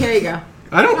There you go.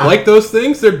 I don't like those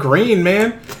things. They're green,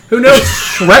 man. Who knows?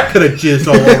 Shrek could have jizzed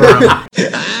all over them.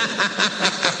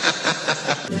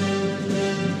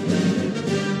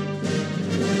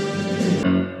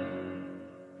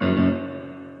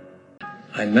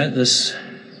 I met this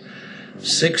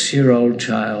 6-year-old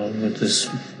child with this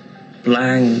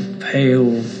blank,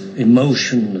 pale,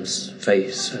 emotionless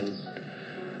face and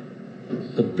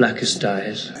the blackest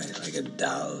eyes. Like a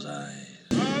doll's eyes.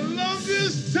 I love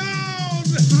this town!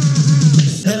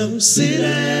 Hello, city.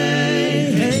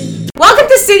 Welcome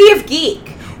to City of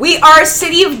Geek. We are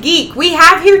City of Geek. We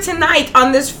have here tonight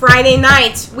on this Friday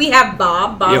night. We have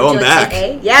Bob. Bob, Yo, I'm back.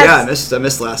 Yes. Yeah, I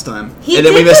missed last time. And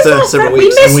then we missed several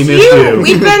weeks. We missed you.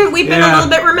 We've been a little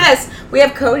bit remiss. We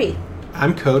have Cody.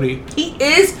 I'm Cody. He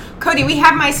is Cody. We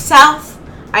have myself.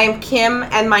 I am Kim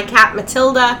and my cat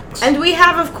Matilda. And we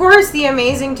have, of course, the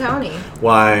amazing Tony.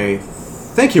 Why,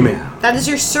 thank you, ma'am. That is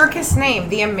your circus name,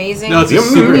 the amazing. No, it's The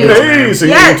superhero. amazing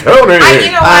Yes. Tony.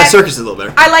 You know what? Circus is a little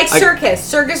better. I like circus.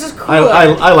 Circus is cool.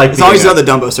 I like As long as being it's not the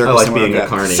Dumbo circus. I like I'm being okay. a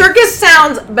carny. Circus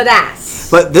sounds badass.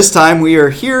 But this time we are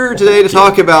here today to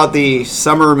talk about the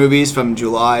summer movies from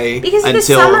July Because until... it's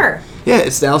summer. Yeah,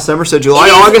 it's now summer. So July, It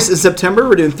is- August, and September.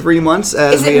 We're doing 3 months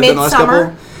as Is we it have done the last Midsummer?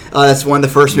 couple. That's one of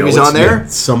the first movies on there.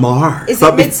 Samar. Is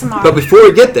it Midsummer? But before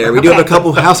we get there, we do have Okay. a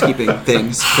couple housekeeping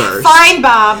things first. Fine,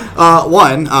 Bob.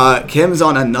 One, Kim's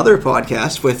on another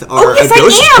podcast with our Yes,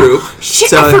 Ghost I am. group. Shit,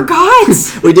 So I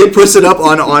forgot. We did post it up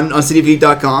on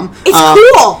cityofgeek.com.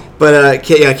 It's cool. But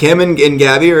Kim and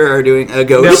Gabby are doing a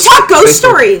ghost. We talk ghost Facebook.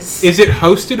 stories. Is it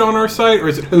hosted on our site or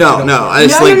is it hosted No, on no, our I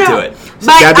just linked to it. So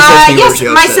But Gabby says she yes, she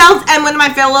hosted myself and one of my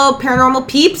fellow paranormal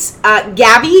peeps,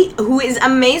 Gabby, who is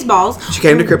amazeballs. it. She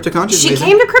came to Crypticon. She's She amazing.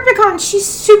 came to Crypticon. She's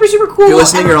super, super cool. If you're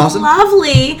listening, and you're awesome.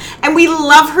 lovely. And we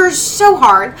love her so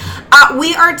hard.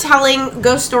 We are telling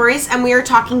ghost stories and we are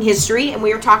talking history and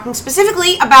we are talking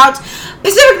specifically about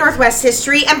Pacific Northwest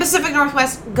history and Pacific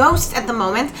Northwest ghosts at the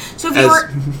moment. So if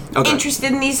you're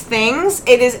interested in these things,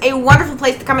 it is a wonderful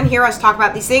place to come and hear us talk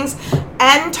about these things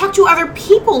and talk to other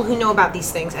people who know about these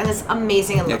things. And it's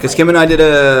amazing and lovely. Because Kim and I did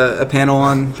a panel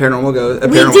on paranormal ghosts.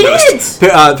 We did!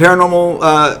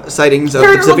 Paranormal sightings of the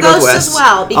Paranormal Pacific ghosts Northwest. as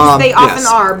well, because they often yes.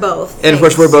 are both. And of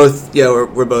course, things.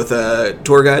 we're both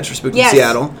tour guides for Spooky Yes.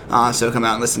 Seattle. So come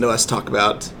out and listen to us talk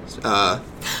about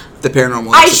the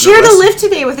paranormal. I Pacific shared a Northwest. lift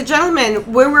today with a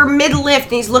gentleman where we're mid-lift,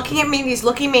 and he's looking at me,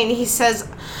 and he says,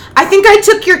 I think I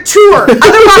took your tour.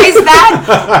 Otherwise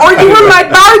that, or you were my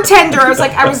bartender. I was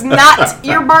like, I was not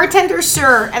your bartender,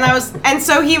 sir. And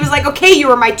so he was like, okay, you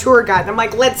were my tour guide. I'm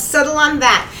like, let's settle on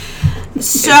that.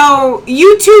 So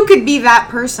you too could be that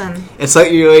person. It's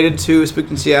slightly related to Spooked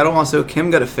in Seattle. Also,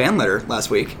 Kim got a fan letter last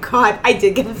week. God, I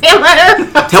did get a fan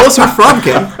letter. Tell us who from,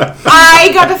 Kim. I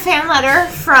got a fan letter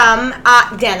from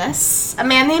Dennis, a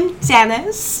man named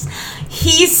Dennis.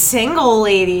 He's single,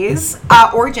 ladies,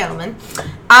 or gentlemen.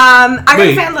 I got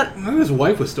a fan letter. I thought his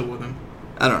wife was still with him.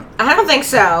 I don't know. I don't think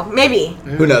so. Maybe.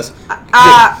 Who knows?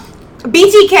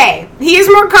 BTK. He is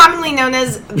more commonly known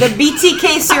as the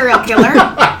BTK serial killer.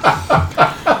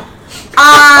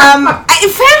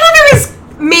 Fan letter is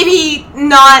maybe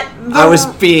not. I was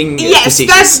being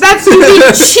facetious. that's you being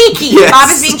cheeky. Yes. Bob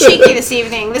is being cheeky this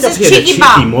evening. This is cheeky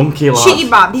Bob. Monkey laugh. Cheeky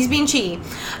Bob. He's being cheeky.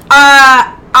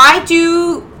 I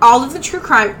do all of the true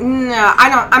crime. No, I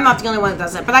don't. I'm not the only one that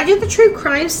does it, but I do the true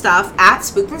crime stuff at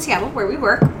Spooked in Seattle, where we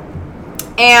work.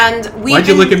 And Why'd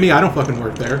you look at me? I don't fucking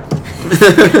work there.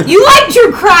 You like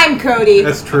true crime, Cody.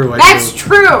 That's true. That's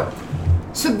true.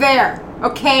 So there.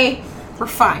 Okay, we're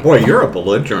fine. Boy, you're a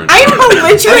belligerent. I'm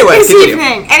belligerent Anyway, this continue.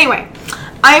 evening. Anyway,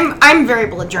 I'm very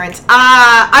belligerent.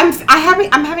 I'm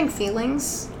having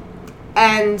feelings,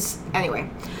 and anyway,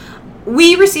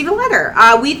 we received a letter.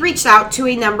 We'd reached out to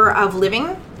a number of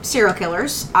living serial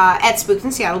killers at Spooked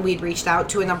in Seattle. We'd reached out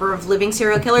to a number of living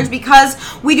serial killers because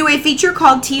we do a feature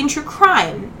called Tea and True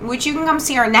Crime, which you can come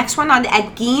see our next one on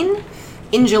Ed Gein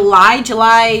in July.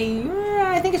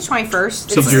 I think it's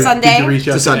 21st. It's a Sunday. Did you reach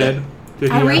out It's a to Sunday. Ed? Did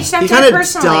I reached out He to him kind of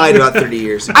personally. died about 30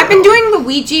 years ago. I've been doing the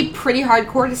Ouija pretty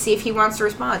hardcore to see if he wants to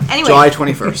respond. Anyway, July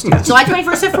 21st. Yes. July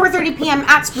 21st at 4:30 p.m.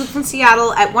 at Spooked in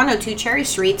Seattle at 102 Cherry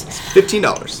Street. $15.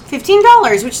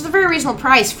 $15, which is a very reasonable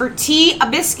price for tea, a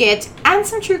biscuit, and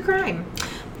some true crime.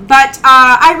 But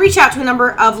I reached out to a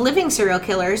number of living serial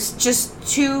killers just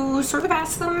to sort of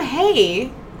ask them, hey,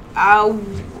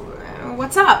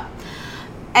 what's up?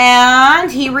 And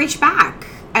he reached back.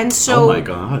 And so Oh my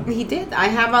God. He did. I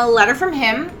have a letter from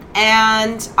him,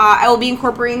 and I will be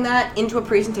incorporating that into a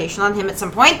presentation on him at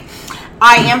some point.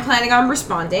 I am planning on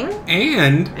responding.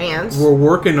 And And? we're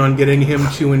working on getting him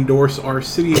to endorse our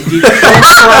City of Geek True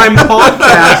Crime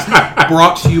podcast,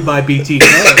 brought to you by BTK.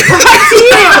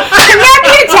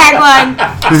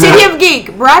 City of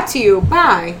Geek, brought to you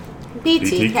by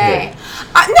BTK. BTK.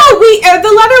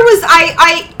 The letter was,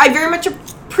 I very much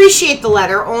appreciate the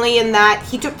letter, only in that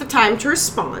he took the time to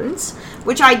respond,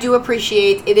 which I do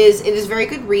appreciate. It is very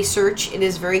good research. It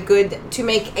is very good to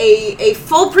make a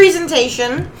full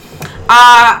presentation.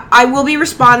 I will be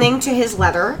responding to his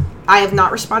letter. I have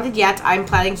not responded yet. I'm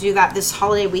planning to do that this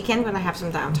holiday weekend when I have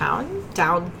some downtime.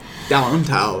 I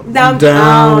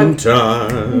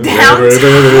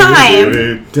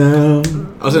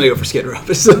was gonna go for Skid Row.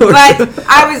 But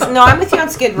I'm with you on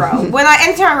Skid Row. When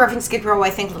anytime I reference Skid Row, I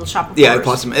think Little Shop of Yeah, Horrors.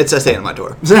 possibly. It's a stay on my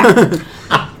door. Yeah.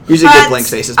 Usually get blank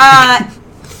spaces.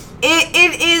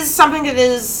 It is something that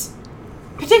is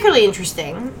particularly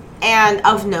interesting and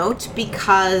of note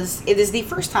because it is the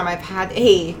first time I've had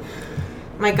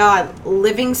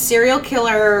living serial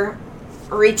killer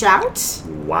reach out.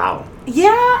 Wow.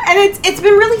 Yeah, and it's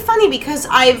been really funny because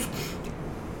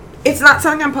it's not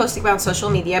something I'm posting about on social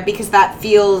media because that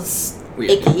feels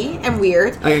Weird. icky and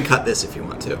weird. I can cut this if you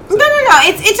want to. No.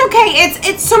 It's okay.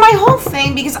 It's so my whole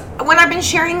thing, because when I've been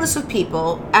sharing this with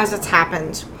people as it's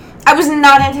happened, I was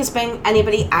not anticipating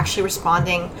anybody actually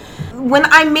responding. When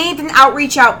I made an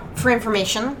outreach out for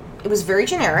information, it was very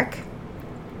generic.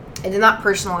 I did not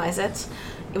personalize it.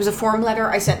 It was a form letter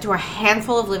I sent to a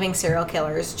handful of living serial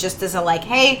killers, just as a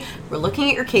hey, we're looking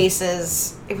at your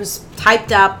cases. It was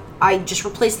typed up. I just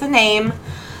replaced the name.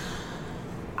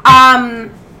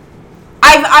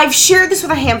 I've shared this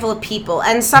with a handful of people,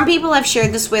 and some people I've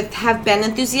shared this with have been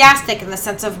enthusiastic in the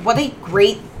sense of what a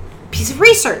great piece of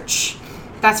research.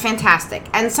 That's fantastic.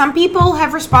 And some people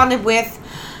have responded with,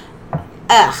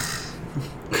 ugh,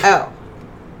 oh,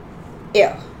 ew.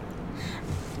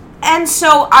 And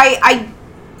so I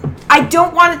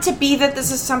don't want it to be that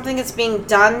this is something that's being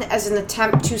done as an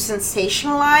attempt to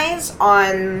sensationalize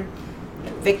on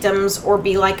victims or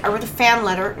be I wrote a fan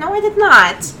letter. No, I did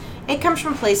not. It comes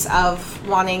from a place of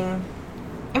wanting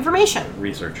information.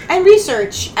 Research. And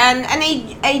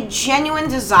a genuine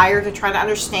desire to try to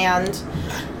understand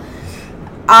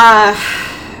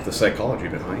The psychology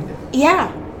behind it.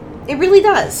 yeah, it really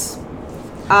does.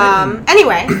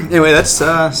 Anyway, let's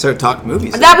so talk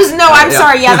movies. that was I'm Yeah.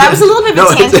 sorry. Yeah, that was a little bit of a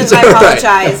No, tangent. it's I all right.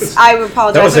 apologize. I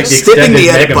apologize. That was like the Skipping extended the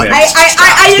edit Mega button. Mix.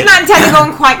 I did not intend to go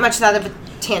in quite much that of a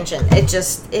tangent. It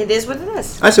is what it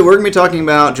is. All right, so we're going to be talking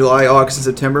about July, August, and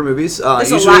September movies.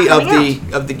 There's a Usually lot of coming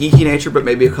the geeky nature, but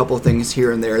maybe a couple of things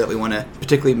here and there that we want to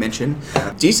particularly mention.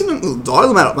 A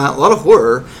lot of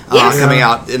horror Yes. coming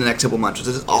out in the next couple months, which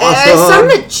is awesome. Some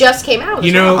that just came out.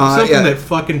 You know, something yeah. that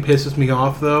fucking pisses me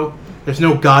off, though? There's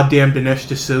no goddamn Dinesh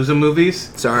D'Souza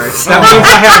movies. Sorry. That means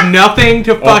I have nothing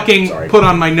to fucking sorry. put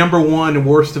on my number one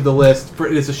worst of the list. For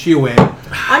it is a shoe-in.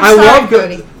 I'm sorry,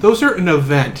 Cody. Those are an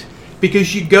event.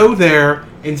 Because you go there,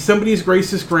 and somebody's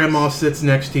racist grandma sits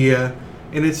next to you,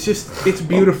 and it's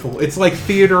beautiful. It's like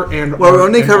theater and Well, we're art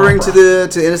only and covering opera. to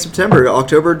the end of September.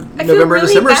 October, I feel November, really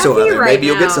December bad still for out you there. right Maybe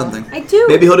you'll get now. something. I do.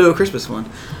 Maybe he'll do a Christmas one.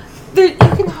 You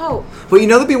can hope. Well,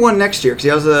 there'll be one next year because he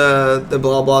has the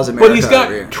blah blahs America. But he's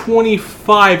over here. got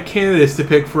 25 candidates to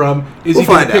pick from. We'll he gonna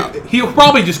find out. He'll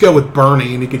probably just go with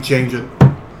Bernie, and he could change it.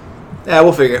 Yeah,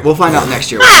 we'll figure it. We'll find out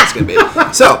next year what it's going to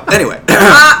be. So, anyway.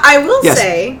 I will Yes.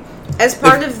 say, as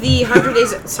part of the 100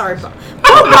 Days... Sorry, Bob.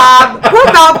 Poor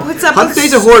Bob puts up 100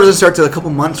 Days of Horror doesn't start till a couple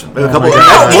months. my God.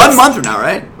 That's 1 month from now,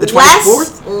 right? The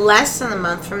 24th? Less than a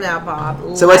month from now,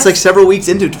 Bob. So that's like several weeks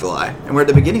into July, and we're at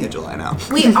the beginning of July now.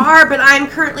 We are, but I'm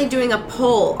currently doing a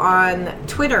poll on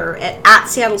Twitter at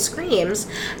Seattle Screams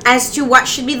as to what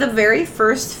should be the very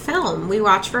first film we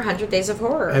watch for 100 Days of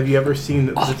Horror. Have you ever seen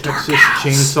the Texas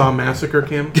Chainsaw Massacre,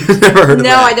 Kim? Never heard of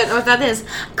No, that. I don't know what that is.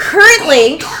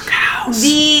 Currently,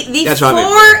 the That's what I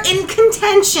four in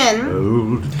contention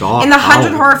in the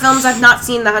 100 horror films I've not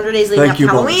seen the 100 days leading Thank up to you,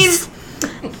 Halloween bonus.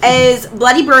 is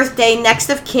Bloody Birthday, Next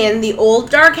of Kin, The Old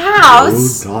Dark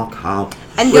House,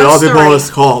 and We'll all Ghost be Story. bonus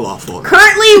call off for.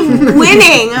 Currently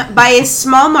winning by a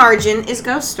small margin is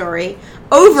Ghost Story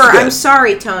over, Good. I'm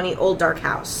sorry, Tony, Old Dark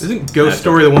House. Isn't Ghost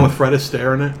Story the one with Fred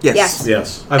Astaire in it? Yes.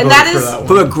 Yes. I And voted that for is- that one.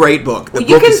 From a great book. The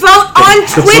You book can is vote on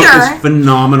The book Twitter is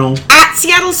phenomenal. at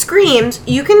Seattle Screams.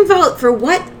 You can vote for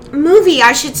what movie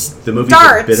I should start. The movie's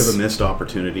a bit of a missed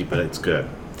opportunity, but it's good.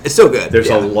 It's so good. There's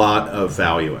yeah. a lot of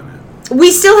value in it.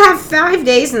 We still have 5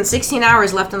 days and 16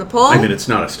 hours left in the poll. I mean, it's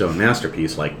not a stone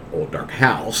masterpiece like Old Dark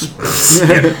House.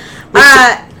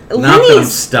 Not that I'm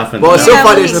Lenny's. stuffing. Well, it's so Yeah,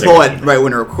 funny Lenny's. to pull it right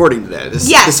when we're recording today. This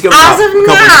Yes, is coming out as of a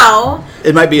couple- now,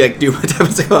 It might be like due by the time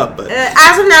it's up, but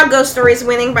as of now, Ghost Story is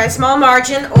winning by a small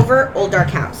margin over Old Dark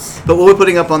House. we'll be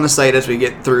putting up on the site as we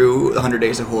get through 100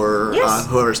 Days of Horror. Yes.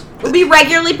 Whoever's We'll be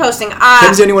regularly posting.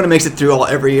 Tim's the only one who makes it through all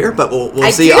every year, but we'll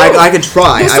I see. do. I can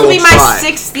try. This I will will be my try.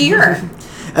 6th year.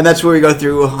 And that's where we go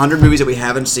through 100 movies that we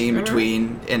haven't seen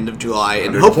between end of July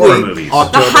and 100 hopefully horror movies. The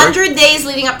October. 100 days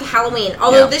leading up to Halloween.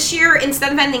 Although Yeah. this year,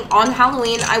 instead of ending on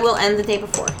Halloween, I will end the day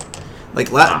before. Like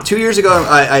 2 years ago,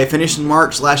 I finished in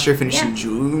March. Last year, I finished Yeah. in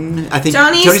June. I think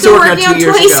Tony's still working on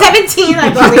 2017, I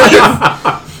believe.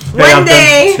 Hey, One I've done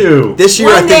day. two. This year,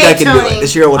 I One think day, I can do Tony. it.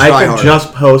 This year, I will try I could hard.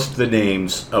 just post the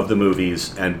names of the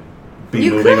movies and be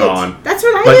You moving could. on. That's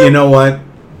what I But do. you know what?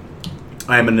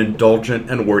 I am an indulgent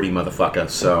and wordy motherfucker,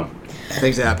 so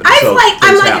Things happen. I'm So, like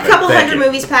things a happen. couple Thank hundred you.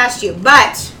 movies past you,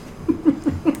 but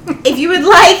if you would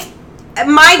like,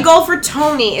 my goal for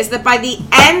Tony is that by the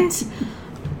end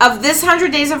of this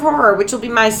 100 Days of Horror, which will be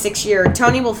my 6th year,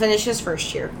 Tony will finish his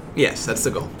 1st year. Yes, that's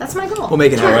the goal. That's my goal. We'll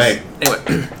make it all happen. right.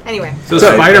 Anyway, Anyway, So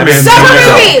Spider-Man.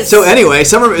 summer movies. so anyway,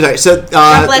 summer. Sorry, so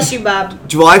God bless you, Bob.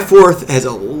 July 4th has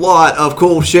a lot of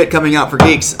cool shit coming out for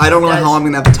geeks. I don't know Does. how I'm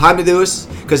going to have the time to do this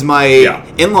because my Yeah.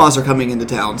 in-laws are coming into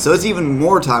town, so it's even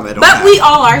more time I don't But have. we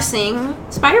all are seeing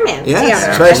Spider-Man Yes,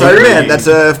 together. Spider-Man.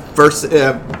 That's first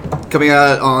coming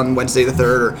out on Wednesday the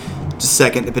 3rd or just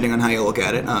 2nd, depending on how you look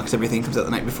at it, because everything comes out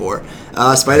the night before.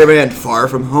 Spider-Man Far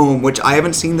From Home, which I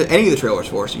haven't seen any of the trailers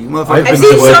for, so you motherfuckers... I've I've been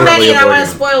seen so deliberately many, and I want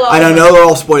to avoiding spoil all. I don't of know, them. they're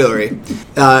all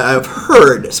spoilery. I've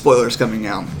heard spoilers coming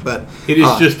out, but... It is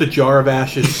just a jar of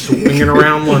ashes swinging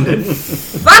around London.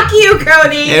 Fuck you,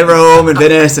 Cody. And Rome and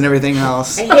Venice and everything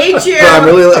else. I hate you. But I'm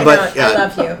really- I but, know, I yeah.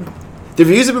 love you. The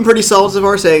reviews have been pretty solid so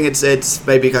far, saying it's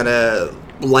maybe kind of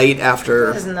light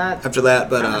after Isn't that- that,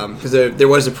 but because there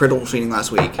was a Priddle screening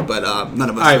last week, but none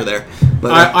of us were there.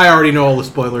 But I already know all the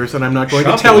spoilers, and I'm not going to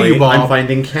tell Shockingly, you, Bob. I'm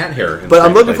finding cat hair. in but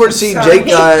I'm strange looking forward to places. seeing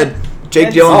Sorry. Jake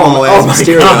Gyllenhaal as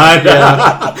Mysterio.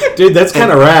 God. Dude, that's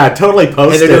kind of rad. Totally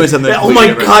posted. they're doing something Oh my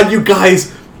completely god, you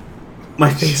guys!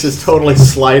 My face is totally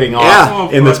sliding off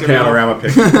Yeah. in this fucking hell. panorama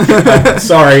picture.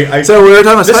 Sorry. So we were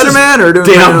talking about This is Spider-Man or doing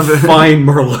damn Spider-Man? fine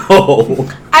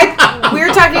Merlot. We were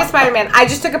talking about Spider-Man. I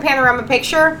just took a panorama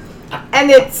picture, and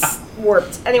it's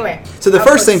warped. Anyway. So the I'll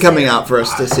first post thing it. coming out for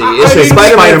us to see I is mean,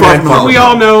 Spider-Man Far From Home. We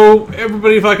all know,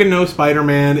 everybody fucking knows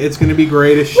Spider-Man. It's going to be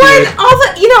great as shit. When all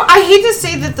the, I hate to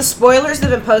say that the spoilers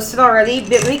have been posted already,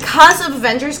 but because of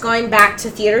Avengers going back to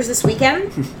theaters this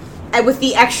weekend, and with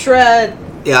the extra,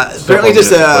 Yeah, apparently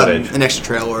just footage. an extra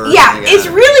trailer. yeah, Like, it's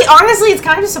really, honestly, it's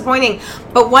kind of disappointing.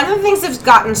 But one of the things that's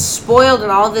gotten spoiled in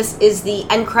all of this is the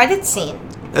end credit scene.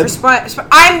 I'm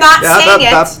not Yeah, saying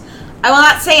that- it. I will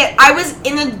not say it. I was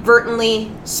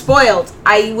inadvertently spoiled.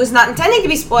 I was not intending to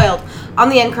be spoiled on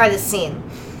the end credits scene.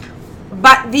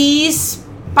 But these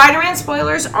Spider-Man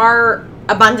spoilers are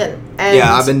abundant. And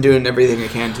Yeah, I've been doing everything I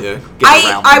can to get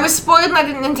around. I was spoiled and I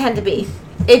didn't intend to be.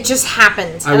 It just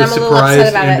happened. I And was I'm a little upset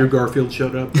surprised about Andrew it. Garfield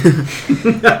showed up.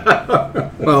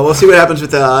 Well, we'll see what happens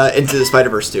with Into the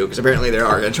Spider-Verse too, because apparently they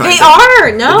are going to try. They and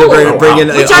are, no. They're going to bring in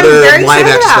Which I'm other very live excited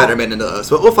action about. Spider-Man into those.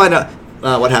 But we'll find out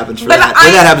what happens for But that. I-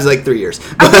 When that happens, in like 3 years.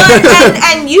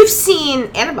 and you've seen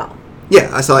Annabelle. Yeah,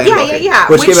 I saw Annabelle. yeah,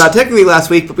 Which which- came out technically last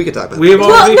week, but we could talk about We that. have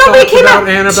Well, already no, but it talked came about out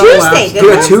Annabelle Tuesday, last didn't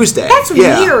Yeah, it? Tuesday. That's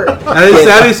Yeah. weird.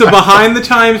 That is a behind the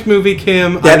times movie,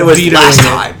 Kim. That I'm was vetoing last it.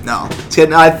 time. No, it's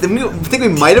good. I think we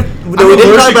might have. No, I'm we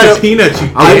didn't talk allergic about to it. peanuts. You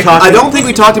Are we dick. talking- I don't think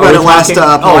we talked about Are it we last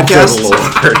talking- Oh, good podcast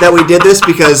Lord. that we did this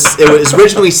because it was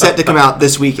originally set to come out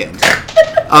this weekend.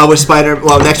 With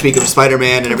next week it was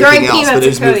Spider-Man and everything Throwing else, but peanuts it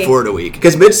just at moved Cody. forward a week.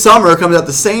 Because Midsummer comes out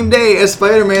the same day as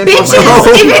Spider-Man. Bitches,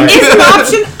 if it is an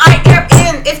option, I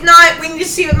am in. If not, we need to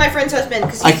see it with my friend's husband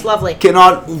because he's lovely.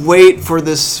 Cannot wait for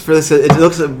this. It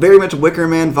looks very much Wicker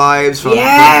Man vibes from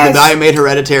Yes. the guy who made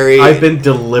Hereditary. I've been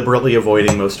deliberately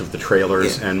avoiding most of the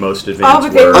trailers and most advanced Oh,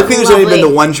 but they were. look Luckily, there's only been lovely.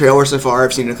 the one trailer so far.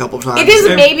 I've seen it a couple of times. It is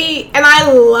a baby, and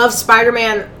I love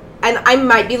Spider-Man, and I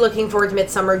might be looking forward to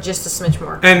Midsummer just a smidge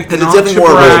more. And It's not definitely to more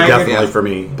brag, Definitely for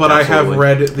me. but I have absolutely.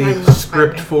 read I the love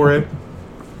script Spider-Man. for it.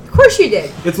 Of course you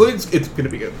did. It's going to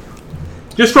be good.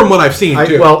 Just from what I've seen,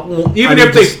 too. well, Even I if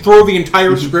mean, they just- throw the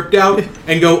entire script out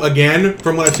and go again,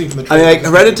 from what I've seen from the I mean, trailer. like,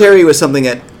 Hereditary was something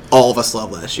that all of us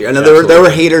loved last year. I know there were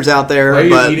Absolutely. haters out there, Why are you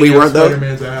but eating we up weren't though.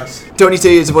 Spider-Man's ass? Tony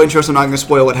said it's a point show, so I'm not going to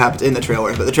spoil what happens in the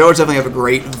trailers. But the trailers definitely have a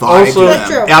great vibe Also, to That's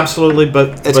them. true. absolutely, but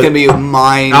It's but going to be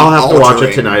mind. I'll have to watch it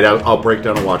altering. tonight. I'll break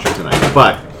down and watch it tonight.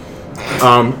 But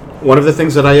one of the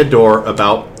things that I adore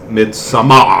about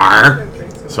Midsummer,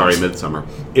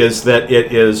 is that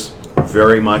it is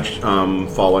very much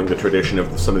following the tradition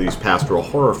of some of these pastoral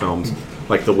horror films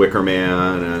like The Wicker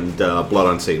Man and Blood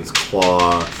on Satan's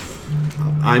Claw.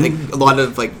 I think a lot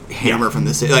of like Hammer from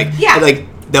the city, like Yeah. like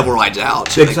Devil Rides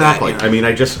Out. shit like that, Exactly. you know? I mean,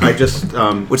 I just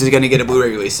Which is going to get a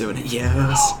Blu-ray release soon.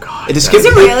 Yes. Oh God. It just Is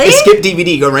it really? It skipped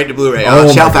DVD, going right to Blu-ray. Oh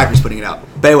my Shout God. Factory's putting it out.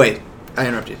 But anyway, I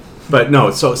interrupted. But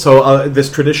no, so this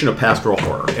tradition of pastoral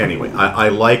horror. Anyway, I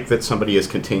like that somebody is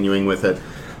continuing with it.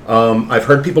 I've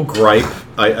heard people gripe.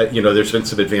 There's been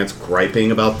some advanced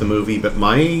griping about the movie, but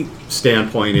my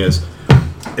standpoint is,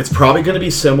 it's probably going to be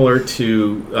similar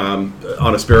to,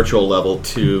 on a spiritual level,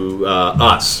 to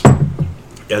Us.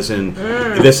 As in,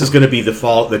 this is going to be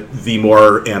the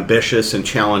more ambitious and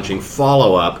challenging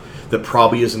follow-up that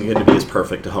probably isn't going to be as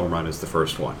perfect a home run as the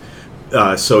first one.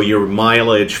 So your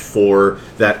mileage for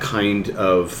that kind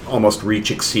of almost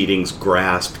reach-exceeding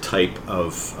grasp type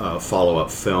of follow-up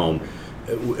film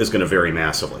is going to vary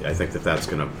massively. I think that's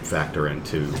going to factor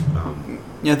into.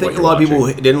 Yeah, I think what a lot of you're people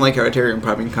watching. who didn't like Hereditary and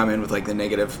probably come in with like the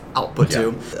negative output too.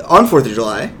 On 4th of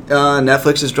July,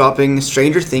 Netflix is dropping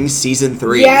Stranger Things season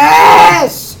 3.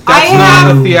 Yes! I That's not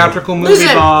have. a theatrical movie,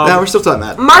 Listen. Bob. No, we're still talking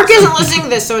about. Mark isn't listening to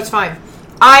this, so it's fine.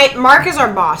 Mark is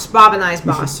our boss. Bob and I's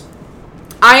boss.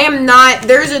 I am not.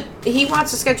 He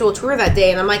wants to schedule a tour that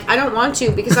day, and I'm like, I don't want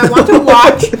to because I want to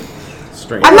watch.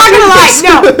 I'm not gonna lie.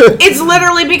 No, it's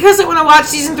literally because I want to watch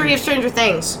season 3 of Stranger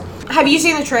Things. Have you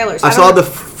seen the trailers? I don't saw know. the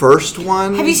first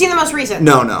one. Have you seen the most recent?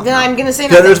 No. Then I'm gonna say Yeah,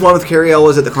 nothing. there's one with Carrie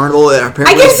Ellis at the carnival that I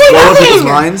apparently can say blows people's nothing.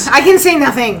 minds. I can say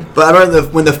nothing. But I remember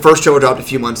when the first trailer dropped a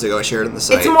few months ago, I shared it on the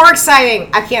site. It's more exciting.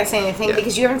 I can't say anything Yeah.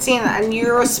 because you haven't seen it, and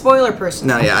you're a spoiler person.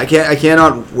 No, yeah, I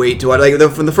cannot wait to watch. Like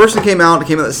when the first one came out, it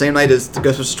came out the same night as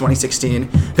Ghostbusters 2016.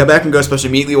 Got back from Ghostbusters,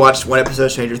 immediately watched one episode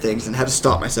of Stranger Things, and had to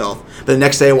stop myself. But the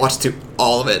next day, I watched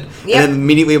all of it. Yep. And then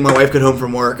immediately, when my wife got home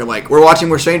from work, I'm like, "We're watching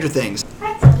more Stranger Things."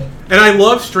 And I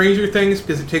love Stranger Things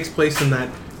because it takes place in that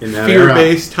era.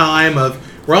 fear-based time of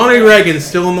Ronald Reagan's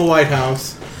still in the White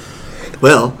House.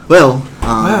 Well,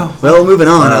 moving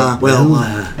on.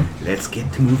 Let's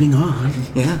get to moving on.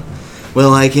 Yeah.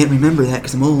 Well, I can't remember that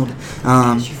because I'm old.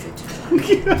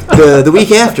 The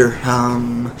week after.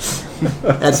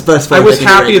 That's the best. I was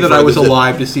happy that I was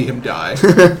alive to see him die.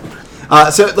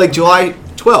 So, like July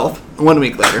 12th, 1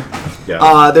 week later,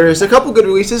 Yeah. there's a couple good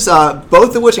releases,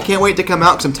 both of which I can't wait to come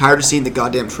out because I'm tired of seeing the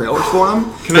goddamn trailers for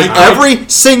them. Can I- Every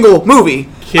single movie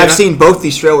Can I've I- seen both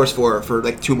these trailers for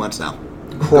like 2 months now.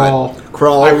 Crawl.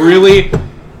 Crawl. I really.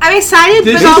 I'm excited,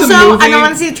 This but is a also movie- I don't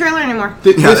want to see the trailer anymore.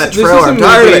 This that is trailer, a I'm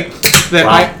tired of movie it. that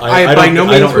Wow. I I by don't- no I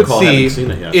means don't would recall having see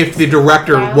seen it yet. if the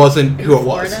director wasn't who it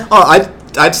was. Oh,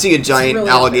 I'd see a giant really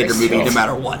alligator embarrassing. movie no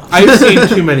matter what. I've seen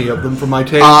too many of them for my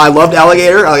taste. I loved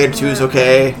Alligator. Alligator 2 is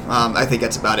okay. I think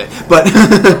that's about it. But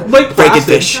Lake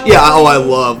Placid. Frankenfish. Yeah, I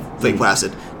love Lake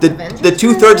Placid. The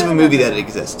 2/3 of a movie that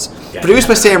exists. Produced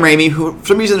by Sam Raimi, who for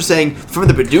some reason they're saying from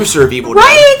the producer of Evil Dead.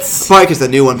 Right? Probably because the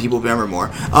new one people remember more.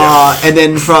 And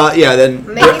then Making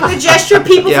the gesture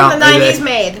people Yeah, from the and 90s then-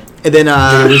 made. and then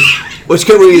which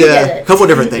could be get a it. couple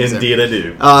different things. Indeed, I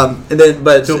do. And then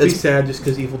but Don't be it's, sad just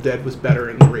because Evil Dead was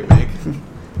better in the remake.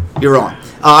 you're wrong.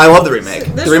 I love the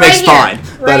remake. This The remake's right here. fine.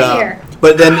 Right but here.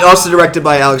 but then also directed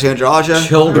by Alexandra Aja, who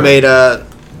Children. made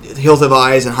Hills of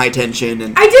Eyes and High Tension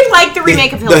and I did like the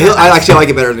remake of Hills. I actually like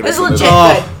it better than the It was original movie. legit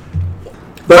Oh. good.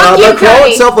 But Fuck you, but Crawl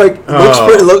Cody. itself looks Oh.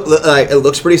 pretty. It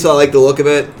looks pretty solid. I like the look of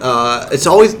it. It's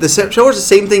always the show is the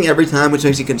same thing every time, which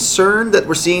makes you concerned that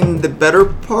we're seeing the better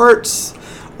parts,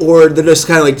 or they're just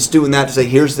kind of like just doing that to say,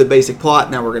 here's the basic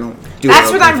plot. Now we're gonna do. That's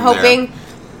our own what I'm thing from there. hoping,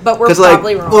 but we're Because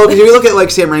probably like, wrong. well, because if you look at like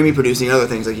Sam Raimi producing other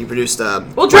things, like he produced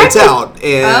Lights directed- Out,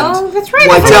 and Oh, that's right,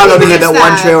 I Lights forgot Out he only had that produced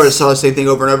one that. trailer that saw the same thing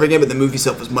over and over again, but the movie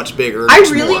itself was much bigger. I much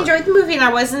really more. enjoyed the movie, and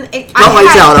I wasn't. Not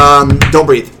Lights Out. Don't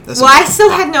Breathe. That's Well, I still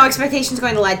had no expectations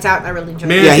going to Lights Out, and I really enjoyed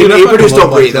Man, it. yeah, Dude, I he fucking produced love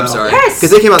Don't Breathe. Lights I'm Out. sorry, Yes.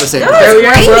 because they came out the same No, time. it's Hell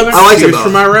yeah, great. brother. I liked it Views both.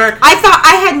 from Iraq. I thought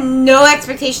I had no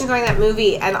expectations going to that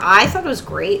movie, and I thought it was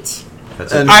great.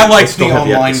 That's And it. I liked still the have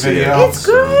yet to online see it, video. It's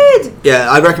good.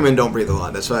 Yeah, I recommend Don't Breathe a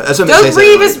lot. That's what I'm Don't saying.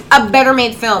 Breathe is a better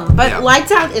made film, but Yeah.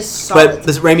 Lights Out is solid. But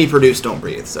this Raimi produced Don't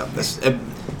Breathe, so that's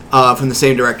from the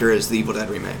same director as the Evil Dead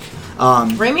remake.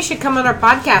 Raimi should come on our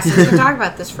podcast and we can talk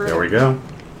about this further. There we go.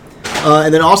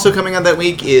 And then also coming out that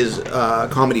week is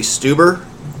comedy Stuber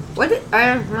What?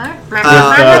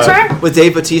 with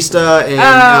Dave Bautista and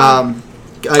I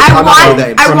I'm not sure the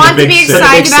names. I From want the to be Big Sick.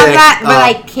 excited Big about Sick, that, but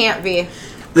I can't be.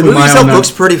 The movie Kumail itself Nan-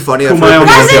 looks pretty funny. Kumail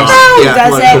Does it Nanjiani. though? Yeah,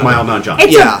 Does Kumail- it? Kumail Nanjiani.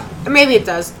 It's Yeah. maybe it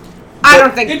does. I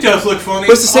don't think It does look funny.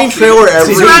 But it's the same I'll see trailer it.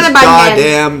 every Surrounded by men.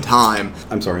 goddamn time.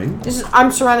 I'm sorry.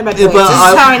 I'm surrounded by Yeah, boys. but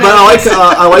This is how I know. this.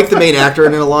 I like the main actor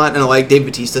in it a lot, and I like Dave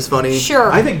Bautista's funny.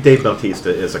 Sure. I think Dave Bautista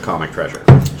is a comic treasure.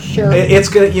 Sure. It's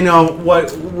good. You know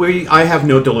what? I have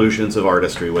no delusions of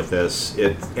artistry with this.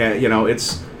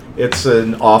 It's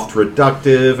an oft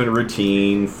reductive and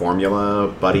routine formula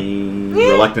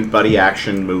reluctant buddy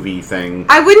action movie thing.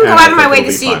 I wouldn't go and out of my think way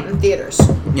it'll to be see it fun. in theaters.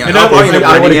 Yeah, And I'll I probably end up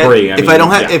I would renting it. agree. I If mean, I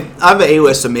don't have, yeah. if I have an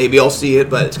A-list, so maybe I'll see it,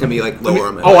 but it's gonna be like lower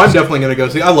on my Oh, I'm list. definitely going to go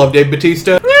see. I love Dave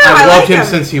Bautista. I I've like loved him him.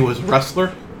 since he was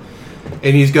wrestler,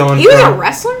 and he's gone. He was a from-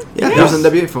 wrestler? Yeah, he was in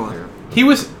WWE for a while. He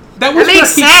was. That was That where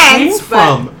makes he sense, came but-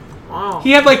 from. Wow.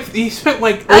 He had he spent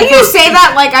like. I think over- you say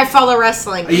that like I follow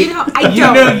wrestling. You know, I don't. You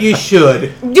know you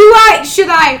should. Do I? Should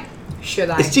I? Should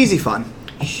I? It's cheesy fun.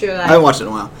 Should I I? haven't watched it in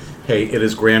a while. Hey, it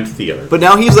is grand theater. But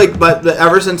now he's like, but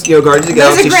ever since Guardians of the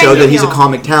There's a Galaxy great showed that he's a deal.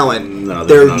 comic talent, No, there's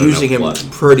they're not using him enough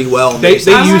blood. pretty well. They Oh use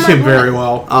my him God. very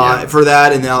well. For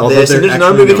that, and now Although this, they're and there's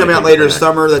another actually movie coming out really later good this back.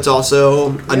 summer that's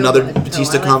also another blood.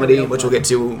 Batista Oh, I like comedy, the real which we'll blood. get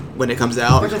to when it comes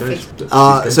out. Where's the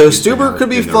face? So Stuber could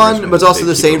be fun, but it's also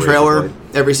the same trailer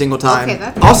every single time. Okay,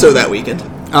 that's- Also that weekend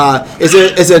is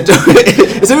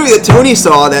a movie that Tony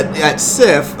saw that at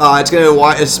SIFF. It's gonna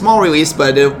a small release,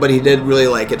 but he did really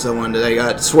like it. So I wanted to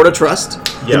got Sword of Trust,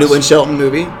 the new Yes. Lynn Shelton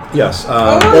movie. Yes.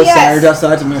 Oh, Both yes. sides,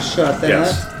 outsides. I'm gonna shut that.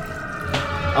 Yes.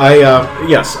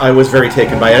 I was very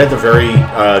taken by it. I had the very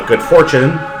good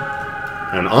fortune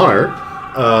and honor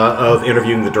of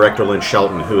interviewing the director Lynn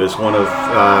Shelton, who is one of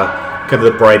kind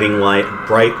of the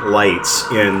bright lights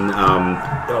in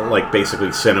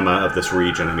basically cinema of this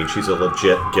region. I mean, she's a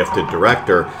legit gifted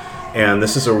director, and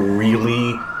this is a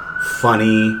really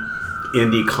funny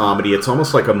indie comedy. It's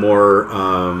almost like a more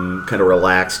kind of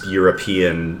relaxed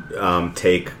European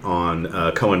take on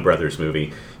a Coen Brothers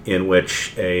movie, in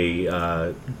which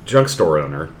a junk store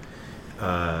owner,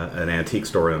 an antique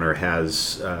store owner,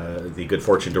 has the good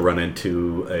fortune to run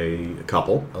into a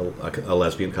couple, a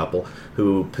lesbian couple,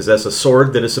 who possess a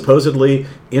sword that is supposedly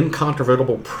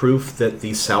incontrovertible proof that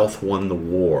the South won the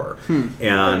war.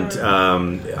 And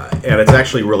it's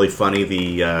actually really funny.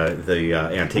 The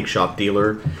antique shop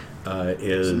dealer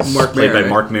is Mark played by Maron.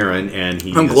 Mark Maron, and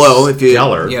he From is Glow, if you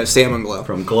stellar. Sam and Glow.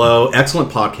 From Glow, excellent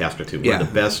podcaster too. One Yeah. of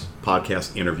the best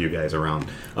podcast interview guys around.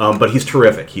 But he's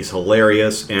terrific. He's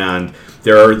hilarious, and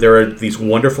there are these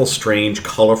wonderful, strange,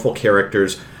 colorful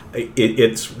characters.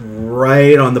 It's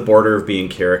right on the border of being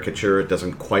caricature. It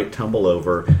doesn't quite tumble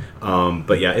over,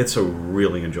 but yeah, it's a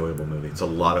really enjoyable movie. It's a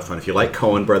lot of fun. If you like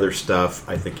Coen Brothers stuff,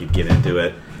 I think you'd get into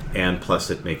it. And plus,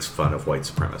 it makes fun of white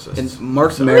supremacists. And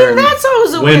Mark I mean, Maron. that's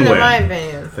always a win in Win-win. my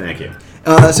opinion. Thank you.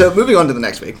 So moving on to the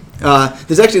next week.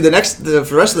 There's actually for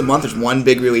the rest of the month, there's one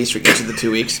big release for each of the 2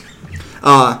 weeks.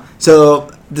 So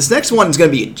this next one is going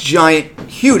to be a giant,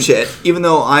 huge hit, even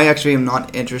though I actually am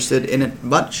not interested in it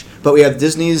much. But we have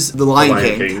Disney's The Lion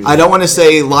King. I don't want to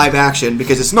say live action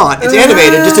because it's not. It's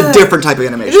animated, just a different type of If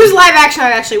animation. it was live action,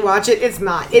 I'd actually watch it. It's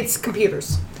not. It's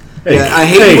computers. Yeah, I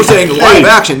hate people saying live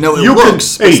action. No, it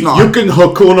looks, but it's not. You can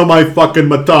Hakuna my fucking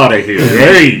Matata here.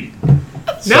 Hey! Now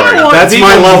I Sorry, want that's Viggo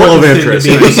my level of Mortensen to interest.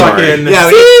 be I'm sorry. fucking- Yeah,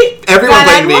 See? everyone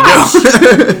That played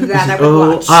I'd Vigo. watch. That I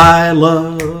would watch. I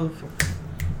love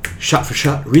shot for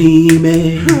shot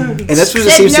remake And that's what it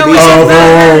Said seems to no be. one So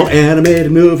ever. of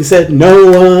animated movie said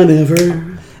no one ever.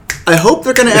 I hope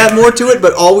they're going to add more to it,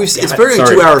 but always it's very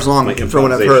Sorry. 2 hours long My from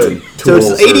what I've heard. improvisation So it's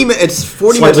tools 80 are minutes. It's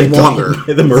 40 Slightly minutes longer.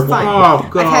 longer. Fine. Oh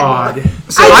God! more.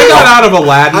 So I got out of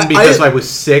Aladdin I- because I was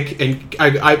sick, and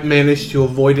I managed to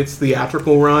avoid its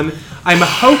theatrical run. I'm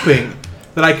hoping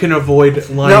that I can avoid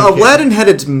Lion Now, King. Aladdin had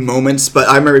its moments, but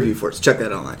I'm a review for it, so check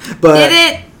that online. But, Did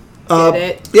it? Did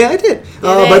it? Yeah, I did. it?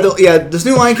 But this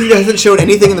new Lion King hasn't shown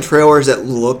anything in the trailers that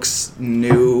looks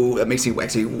new. That makes me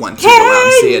actually want to go out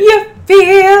and see Can it. you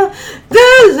feel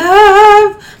the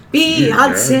love,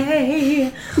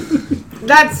 Beyonce?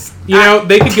 That's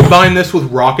they could combine this with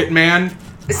Rocket Man.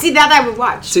 see that I would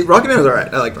watch. See, Rocketman was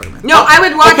alright. I like Rocketman. No, I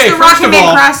would watch Okay, the first Rocket of Man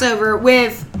all- crossover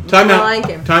with Time The out. Lion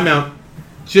King. Time out.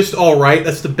 Just all right.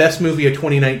 That's the best movie of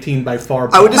 2019 by far.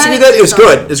 I would disagree But that it was it's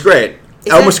alright. good. It's great.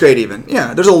 Is Almost it? great, even.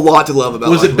 Yeah, there's a lot to love about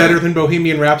Was it Rocketman. better than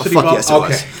Bohemian Rhapsody? Fuck Bob? yes, it okay.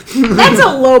 was. That's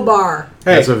a low bar.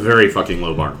 Hey, That's a very fucking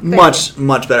low bar. Much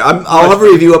better. I'll have a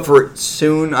review up for it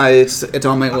soon. It's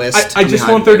on my list. I just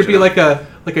want there to be like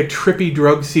like a trippy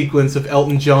drug sequence of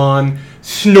Elton John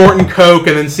snorting coke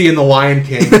and then seeing The Lion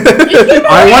King.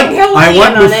 I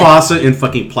want Mufasa in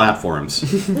fucking platforms.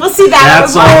 We'll see that.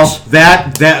 That's all.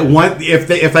 That one.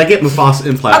 If I get Mufasa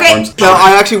in platforms, Now,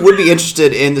 I actually would be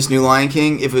interested in this new Lion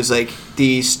King if it was like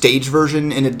the stage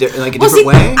version in a different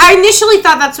way. I initially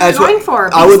thought that's what we're going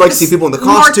for. I would like to see people in the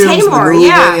costumes, more the movement,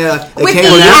 yeah. With the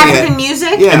African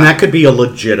music. Yeah. and that could be a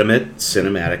legitimate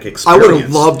cinematic experience. I would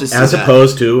have loved to see as that.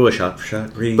 opposed to a shot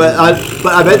green. But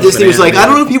I bet Disney was like, I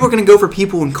don't know if people are going to go for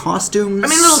people in costumes. I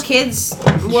mean, little kids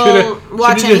will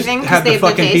watch anything because have they the have good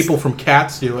fucking taste. people from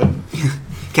Cats do it.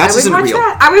 Cats I would isn't watch real.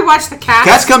 that. I would watch the Cats.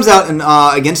 Cats comes out in,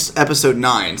 against episode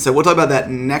 9, so we'll talk about that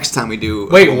next time we do.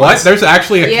 Wait, what? There's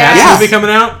actually a Yeah. Cats movie coming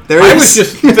out? There I is. was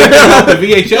just thinking about the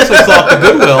VHS I saw at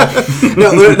the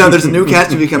Goodwill. No, there's a new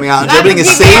Cats movie coming out. It's That'd opening the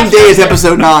be same bad. day as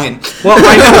episode 9. Well,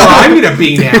 I know where I'm going to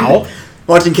be now.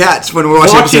 Watching Cats when we're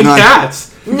watching Watching episode 9. Cats.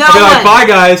 No I'll be like, one. bye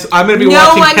guys, I'm going to be No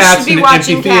watching one Cats should be in an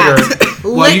watching empty theater. Cats.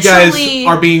 While you guys Literally.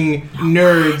 are being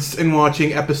nerds and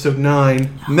watching episode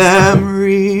 9.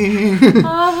 Memory.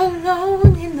 All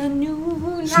alone in the new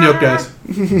Snoke, guys.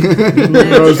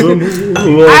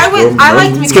 I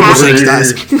like the Skipper Shanks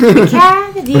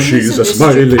dies. She's a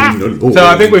smiling alone. So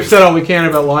I think we've said all we can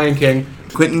about Lion King.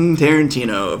 Quentin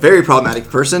Tarantino, a very problematic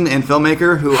person and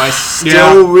filmmaker who I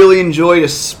still Yeah. really enjoy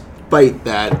despite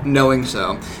that, knowing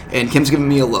so. And Kim's giving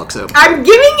me a look, so. I'm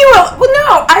giving you a...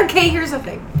 Well, no. Okay, here's the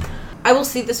thing. I will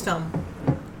see this film.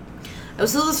 I will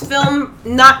see this film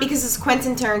not because it's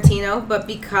Quentin Tarantino, but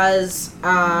because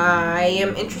I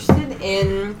am interested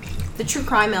in the true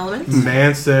crime elements.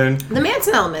 Manson. The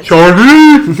Manson elements.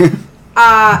 Charlie!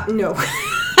 No.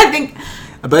 I think...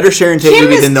 A better Sharon Tate Kim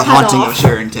movie is than The cut Haunting off. of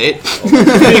Sharon Tate.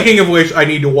 Speaking of which, I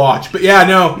need to watch. But yeah,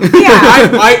 no. Yeah.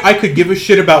 I could give a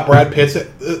shit about Brad Pitt's,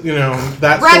 that Brad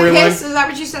storyline. Pitt, is that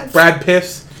what you said? Brad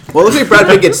Pitt. Well, it looks like Brad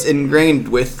Pitt gets ingrained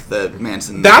with the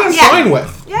Manson. That I'm Yeah. fine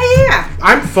with. Yeah.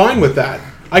 I'm fine with that.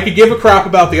 I could give a crap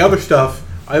about the other stuff.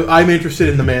 I'm interested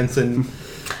in the Manson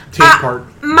take part.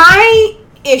 My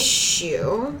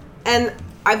issue, and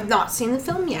I've not seen the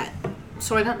film yet,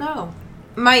 so I don't know.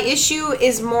 My issue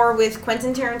is more with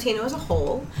Quentin Tarantino as a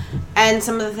whole, and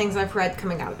some of the things I've read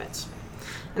coming out of it.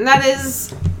 And that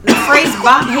is the phrase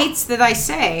Bob hates that I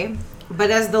say,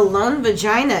 but as the lone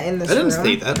vagina in this I didn't room.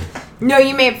 state that. No,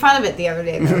 you made fun of it the other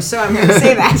day, though, so I'm going to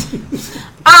say that.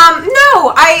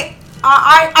 No,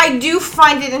 I do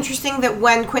find it interesting that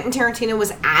when Quentin Tarantino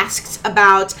was asked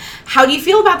about how do you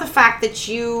feel about the fact that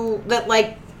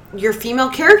your female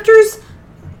characters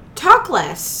talk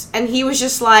less, and he was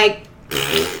just like,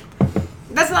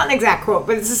 that's not an exact quote,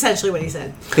 but it's essentially what he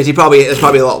said. Because it's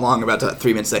probably a lot longer about that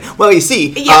 3 minutes say. Well, you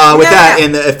see, Yeah, with no, that no.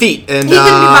 and the feet and He couldn't be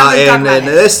bothered to talk about and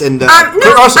it. this and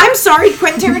No, also, I'm sorry,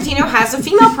 Quentin Tarantino has a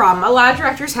female problem. A lot of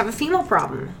directors have a female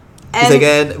problem. he's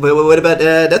And like, what about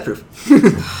Death Proof?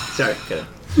 Sorry, kidding.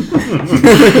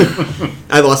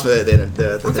 I lost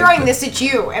the I'm throwing this at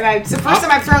you, and it's the first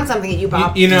time I've thrown something at you,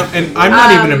 Bob. You know, and I'm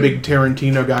not even a big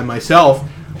Tarantino guy myself.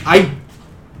 I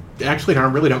actually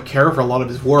don't care for a lot of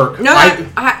his work. No,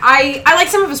 I like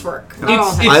some of his work. Not all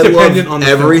of It's it. I dependent love on the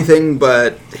everything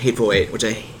but Hateful Eight, which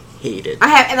I hated. I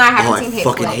haven't I seen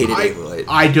Hateful fucking Eight. hated Hateful Eight.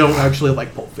 I don't actually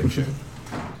like Pulp Fiction.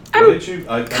 I'm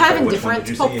kind of indifferent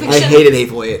to Pulp I Fiction. hated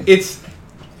Hateful Eight. It's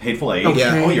Hateful Eight.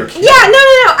 Okay. Oh, you're kidding. Yeah, no.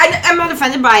 I'm not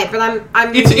offended by it, but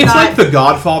I'm it's not... like The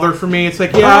Godfather for me. It's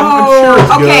like, yeah, I'm sure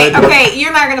it's okay, good. okay.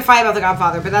 You're not gonna fight about The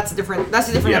Godfather, but that's a different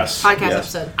Yes, podcast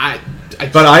yes. episode.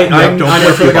 But I'm don't I'm care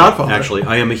with for you, The Bob, Godfather. Actually,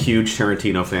 I am a huge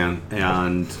Tarantino fan,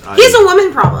 and He has a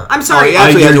woman problem. I'm sorry. Oh, yeah.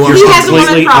 Actually, He has a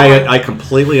woman problem. I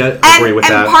completely agree with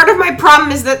that. And part of my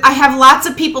problem is that I have lots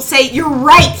of people say, you're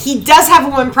right, he does have a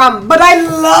woman problem, but I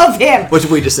love him. Which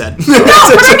we just said. No,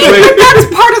 but I mean, but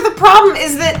that's part of the problem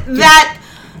is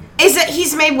that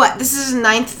he's made what? This is his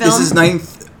 9th film? This is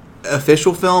 9th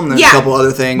official film. There's Yeah. a couple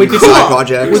other things. Wait, did side he-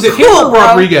 projects. Was it him Cool, or bro.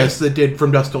 Rodriguez that did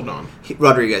From Dusk Till Dawn?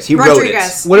 Rodriguez? He wrote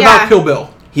Rodriguez. it. What Yeah. about Kill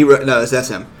Bill? He wrote. No, that's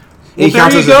him. Well, He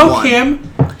counts there as you go, one.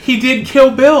 Kim. He did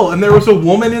Kill Bill, and there was a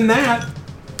woman in that.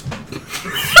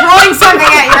 throwing something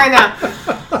at you right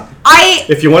now.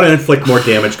 If you want to inflict more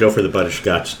damage, go for the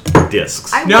butterscotch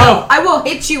discs. I will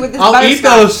hit you with this I'll eat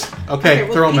butterscotch. those. Okay,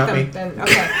 we'll throw eat them at me. then.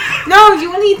 Okay. No, if you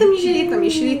want to eat them, you should eat them. You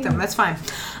should eat them. That's fine.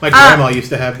 My grandma used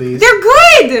to have these. They're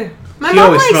good. My She mom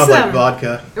always likes smelled them. like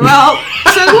vodka. Well,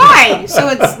 so do I. So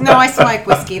I smell like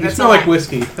whiskey. You That's smell all like right.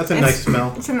 whiskey. That's a nice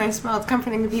smell. It's a nice smell. It's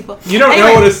comforting to people. You don't Anyway,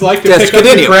 know what it's like to Yes, pick up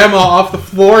continue. your grandma off the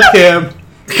floor, Kim.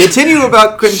 Continue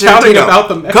about Quentin Shouting Tarantino. about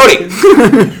the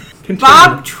Cody. Continue.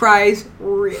 Bob tries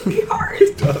really hard.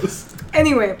 does.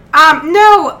 Anyway,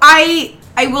 no, I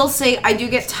will say I do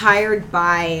get tired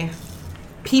by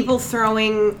people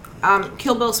throwing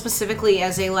Kill Bill specifically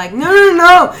as a like,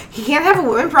 no, he can't have a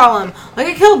women problem. Look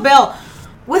at Kill Bill.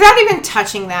 Without even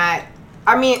touching that,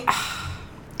 I mean,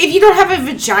 if you don't have a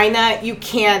vagina, you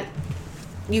can't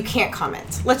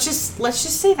comment. Let's just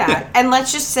say that. Yeah. And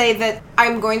let's just say that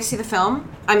I'm going to see the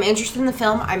film. I'm interested in the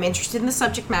film. I'm interested in the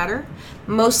subject matter,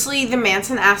 mostly the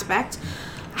Manson aspect.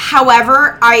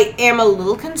 However, I am a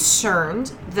little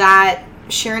concerned that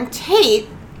Sharon Tate,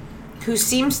 who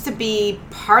seems to be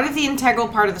part of the integral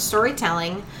part of the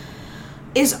storytelling,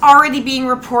 is already being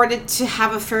reported to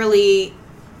have a fairly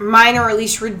minor, or at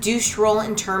least reduced role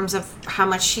in terms of how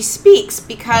much she speaks.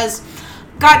 Because,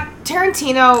 God,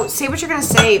 Tarantino, say what you're going to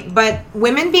say, but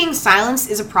women being silenced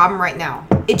is a problem right now.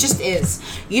 It just is.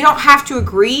 You don't have to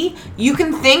agree. You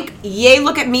can think, yay,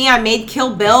 look at me, I made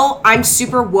Kill Bill, I'm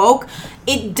super woke.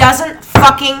 It doesn't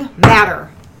fucking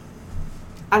matter.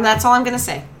 And that's all I'm going to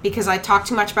say, because I talk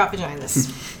too much about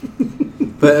vaginas.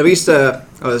 But at least, I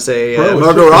would say,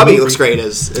 Margot Robbie looks great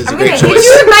as a great choice. I'm going to hit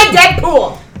you with my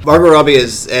Deadpool. Margot Robbie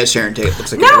as Sharon Tate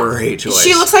looks like a great choice.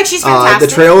 She looks like she's fantastic.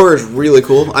 The trailer is really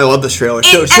cool. I love this trailer.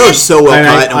 The trailer is so well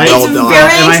cut and well done.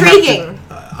 It's very intriguing.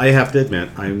 I have to admit,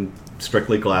 I'm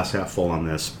strictly glass half full on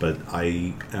this, but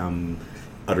I am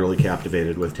utterly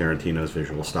captivated with Tarantino's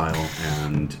visual style,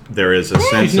 and there is a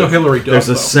sense of there's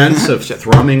a sense of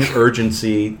thrumming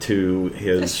urgency to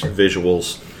his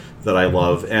visuals that I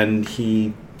love, and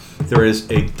there is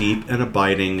a deep and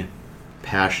abiding,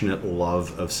 passionate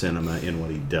love of cinema in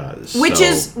what he does, which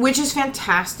is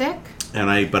fantastic.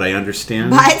 But I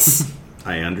understand. But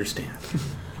I understand.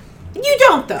 You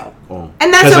don't though,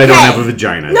 and that's okay. Because I don't have a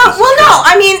vagina. No,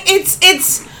 I mean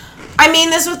it's. I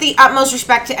mean this with the utmost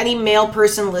respect to any male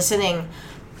person listening,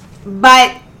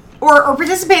 but or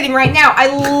participating right now. I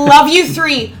love you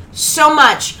three so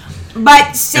much.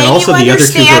 But saying you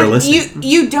understand,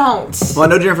 you don't. Well, I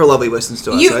know Jennifer Lovely listens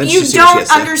to us. You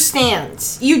don't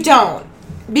understand. You don't.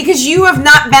 Because you have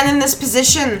not been in this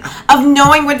position of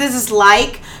knowing what this is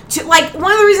like.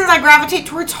 One of the reasons I gravitate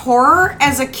towards horror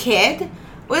as a kid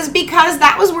was because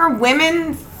that was where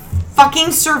women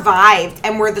fucking survived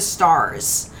and were the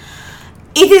stars.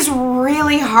 It is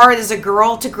really hard as a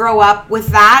girl to grow up with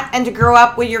that and to grow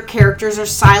up where your characters are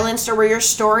silenced or where your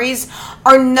stories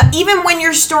are not, even when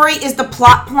your story is the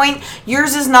plot point,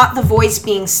 yours is not the voice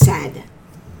being said.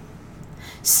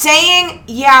 Saying,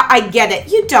 yeah, I get it.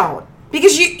 You don't.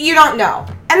 Because you don't know.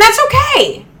 And that's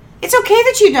okay. It's okay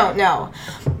that you don't know.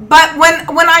 But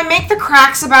when I make the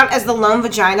cracks about as the lone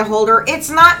vagina holder, it's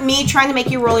not me trying to make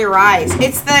you roll your eyes.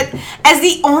 It's that as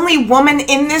the only woman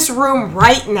in this room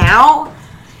right now,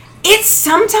 it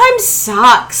sometimes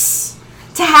sucks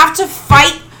to have to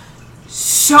fight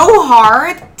so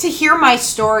hard to hear my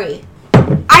story.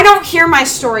 I don't hear my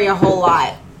story a whole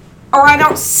lot. Or I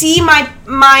don't see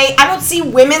I don't see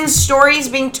women's stories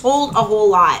being told a whole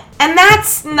lot. And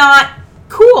that's not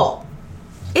cool.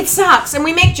 It sucks. And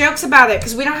we make jokes about it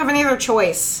because we don't have any other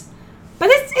choice. But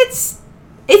it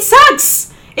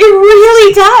sucks. It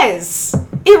really does.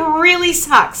 It really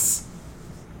sucks.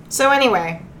 So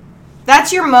anyway,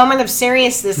 that's your moment of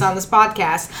seriousness on this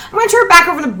podcast. I'm going to turn it back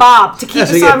over to Bob to keep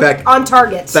us on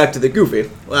target. Back to the Goofy.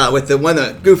 With one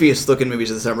of the goofiest looking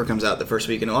movies of the summer comes out the first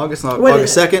week in August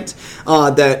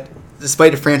 2nd. That,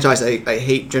 despite a franchise I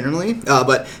hate generally,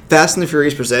 but Fast and the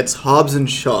Furious presents Hobbs and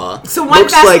Shaw. So one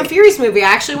Fast and the Furious movie I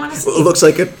actually want to see. It looks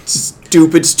like a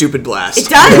stupid blast. It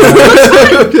does.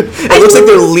 It looks like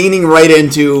they're leaning right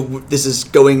into this is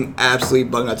going absolutely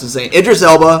bug nuts insane. Idris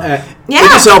Elba.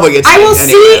 Idris Elba gets. I will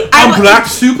see. Black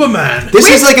Superman. This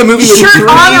is like a movie with shirt on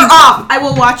or off. I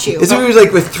will watch you. This movie was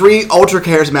like with 3 ultra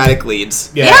charismatic leads.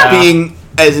 Being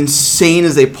as insane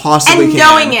as they possibly can. And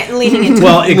knowing it and leading into it.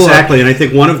 Well, exactly. And I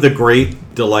think one of the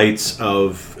great delights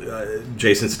of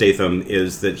Jason Statham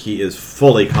is that he is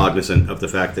fully cognizant of the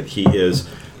fact that he is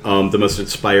the most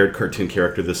inspired cartoon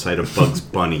character this side of Bugs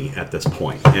Bunny at this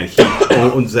point. And he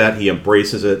owns that. He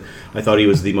embraces it. I thought he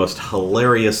was the most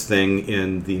hilarious thing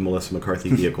in the Melissa McCarthy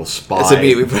vehicle Spy. That's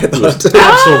immediately what I thought.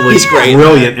 Absolutely He's great.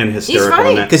 Brilliant and hysterical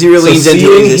in that. Because he really leans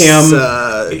into his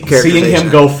seeing him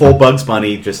go full Bugs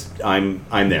Bunny, just I'm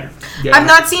there. Yeah. I've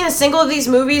not seen a single of these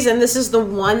movies, and this is the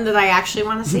one that I actually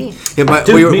want to see. Yeah,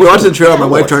 we watched the trailer. My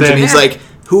wife turns to me. He's like,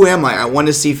 "Who am I? I want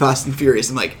to see Fast and Furious."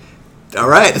 I'm like, "All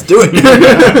right, let's do it."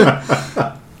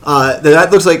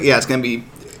 That looks like it's gonna be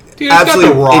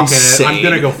absolutely The Rock insane. In it. I'm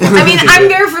gonna go. I'm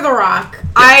there for The Rock. Yeah.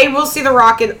 I will see The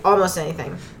Rock in almost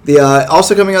anything.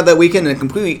 Also coming out that weekend, in a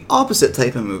completely opposite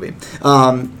type of movie,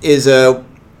 is a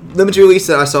limited release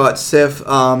that I saw at SIFF.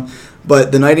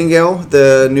 But The Nightingale,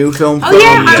 the new film from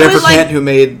yeah, I Jennifer was like- Kent, who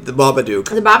made The Babadook,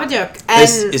 The Babadook.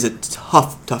 this And is a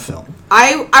tough film.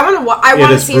 I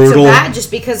want to is see it so brutal, bad just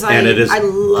because I and it is love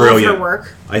brilliant. her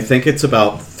work. I think it's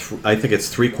about. I think it's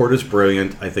 3/4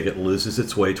 brilliant. I think it loses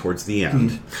its way towards the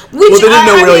end. Which, Well, they didn't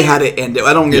know I really mean, how to end it.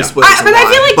 I don't get Yeah. spoilers. but I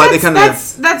feel like but they kinda,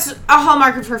 that's a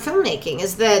hallmark of her filmmaking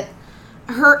is that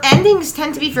her endings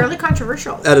tend to be fairly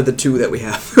controversial. out of the two that we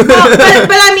have. Well,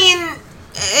 but I mean,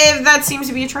 that seems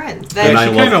to be a trend. That And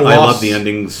she I kinda love lost- the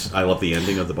endings. I love the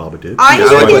ending of the Babadook. I Yeah, knew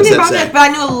I like he what did Zed about said. it, but I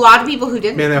knew a lot of people who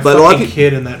didn't. Man, that But a lot of fucking peop-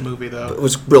 kid in that movie, though. It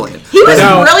was brilliant. He was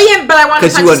No. brilliant, but I wanted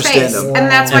Because to you punch his understand face, him.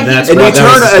 and that's why And he that's was And you why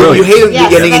brilliant. that was turn, you brilliant. hate him at the Yes,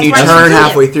 beginning, and you that's why turn he's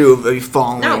halfway through, but you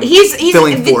fall. No, he's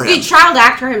feeling for the him. child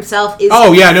actor himself is.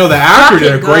 Oh yeah, no, the actor did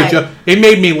a fucking great good. job. It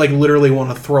made me like literally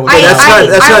want to throw it. I- That's I- not,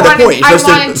 that's I not wanted- the point. You're I supposed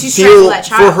wanted to to strangle feel that for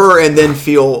child. her and then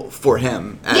feel for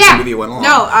him as Yeah. the movie went along.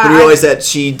 No, but you realize that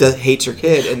she hates her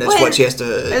kid, and that's Well, what she has to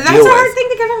That's deal a hard with. thing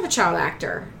to get out of a child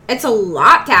actor. It's a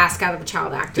lot to ask out of a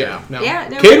child actor. Yeah, no.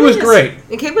 it Kid really was is. great.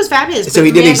 The kid was fabulous. So he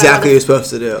but did man, exactly what that he was supposed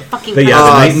to do. fucking But yeah, The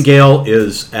Uh, Nightingale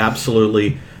is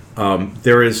absolutely.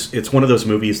 It's one of those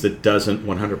movies that doesn't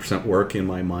 100% work in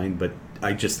my mind, but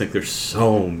I just think there's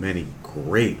so many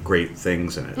great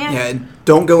things in it. Yeah. Yeah, and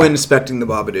don't go in expecting the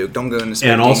Babadook. Don't go in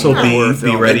expecting And also a horror be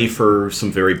film. ready for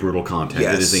some very brutal content.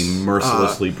 It is Yes. a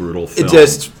mercilessly brutal film. It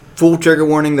just full trigger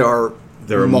warning. There are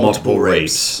multiple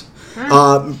rapes.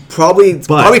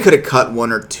 Probably could have cut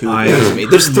one or two. To me.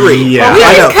 There's three. Yeah. Well, we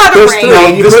I didn't know. cut a There's rape.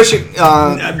 three. You push it.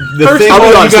 the First thing of all, I'll be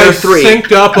you honest, there are guys three.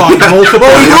 synced up on multiple.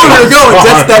 Well, you know where you're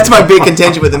going. That's my big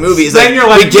contention with the movie. Is Then like, you're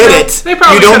like, we get you know, it. they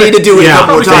probably You don't should've- need to do it Yeah, a couple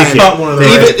probably times. should've cut one of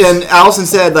those. Even, and Allison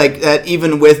said that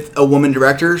even with a woman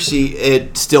director,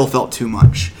 it still felt too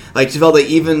much. Like she felt like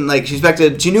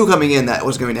she knew coming in that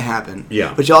was going to happen.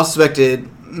 Yeah. But she also expected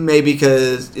maybe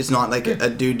because it's not like a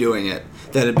dude doing it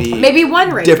that it'd be Maybe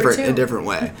one rape different or in two. a different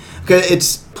way. Because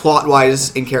it's plot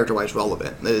wise and character wise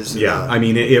relevant. Yeah, I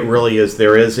mean, it really is.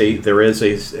 There is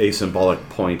a symbolic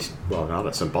point. Well, not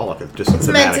a symbolic. It's just a It's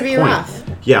meant to thematic be point. rough.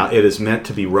 Yeah, it is meant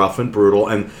to be rough and brutal.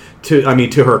 And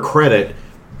to her credit,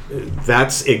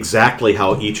 that's exactly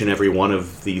how each and every one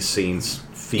of these scenes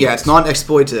feels. Yeah, it's not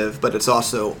exploitive, but it's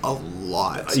also a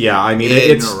lot. Yeah, I mean, in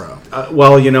it's a row.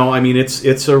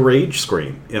 it's a rage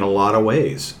scream in a lot of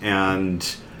ways, and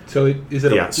So is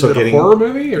it a, Yeah, is so it a getting- horror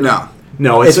movie? Or?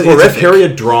 no, it's a horrific.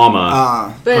 period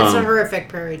drama. But it's a horrific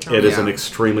period drama. It is yeah. an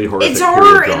extremely horrific. It's period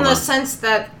horror in drama. the sense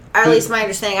that, at least my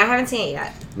understanding, I haven't seen it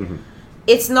yet. Mm-hmm.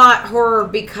 It's not horror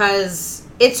because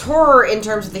it's horror in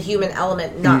terms of the human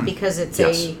element, not because it's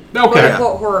Yes. a Okay.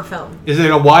 quote-unquote horror film. Is it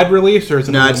a wide release or is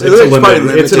it? No, a it's- limited? It's,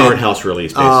 probably it's an limited. art house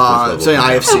release, basically. It's an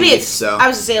IFC. It'll be at, So I was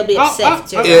going to say it'll be at SIFF,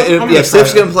 too. I'm yeah, gonna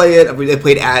Sif's try gonna play it. They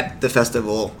played at the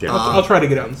festival. Yeah. I'll try to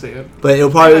get out and see it. But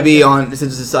it'll probably be on,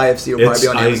 since it's IFC, it'll probably It's- be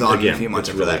on I- Amazon in again, a few months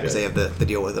it's after really that because good. they have the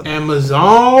deal with them.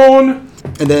 Amazon.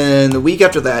 And then the week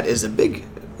after that is a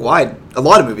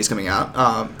lot of movies coming out.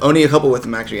 Only a couple with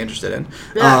them I'm actually interested in.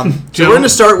 So Joe? we're going to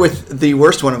start with the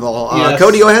worst one of all. Yes.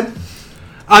 Cody, go ahead.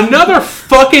 Another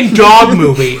fucking dog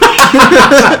movie.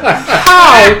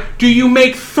 How do you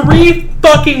make 3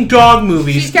 fucking dog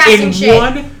movies She's casting in shit.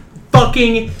 one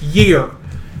fucking year?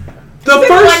 The been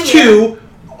first 1 year. two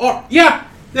are, yeah.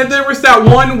 And there was that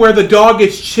one where the dog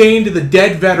gets chained to the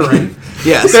dead veteran.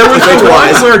 Yes. There was Which the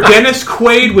one was, where Dennis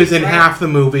Quaid was in half the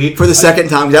movie. for the second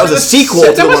time, that was a sequel to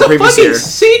That the was one a previous fucking year.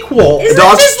 sequel. Isn't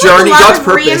Dog's this Journey, like a lot Dog's of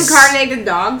Purpose. reincarnated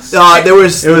dogs? There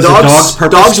was, It was a Dog's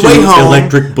Purpose Dog's 2, Way Home,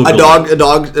 Electric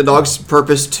a Dog's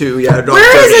Purpose 2, yeah. A Dog's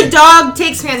Where Journey. is a dog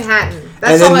takes Manhattan?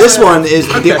 That's And then all I this wanna one know. is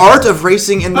Okay. The Art of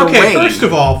Racing in the Okay, Rain. first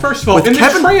of all, with in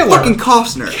Kevin the trailer, fucking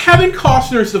Costner. Kevin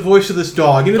Costner's the voice of this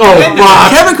dog. And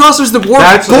Kevin Costner's the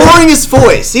boringest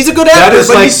voice. He's a good That actor, is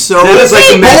but like he's so that is like the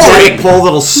boring. magnetic pole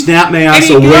that'll snap my ass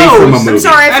he away from a goes. movie. I'm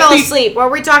sorry, I At fell the- asleep. What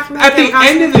were we talking about? At the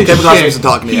Kevin end of Costner? this Kevin Costner's shit, the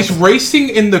dog, he's yeah. racing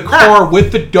in the car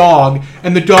with the dog,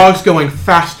 and the dog's going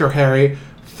faster, Harry,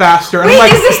 faster. And Wait, I'm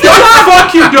like, is this the don't dog-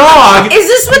 fuck your dog. Is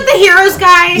this with the Heroes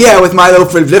guy? Yeah, with Milo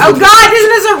Friedrich. Oh God, isn't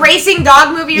this a racing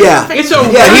dog movie or Yeah. something? It's a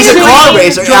Yeah, he's a racing car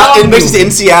racer. dog It makes movie. it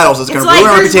in Seattle, so it's going It's to like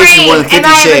ruin our there's reputation more rain, than 50 and I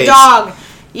have a shades. dog.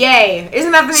 Yay!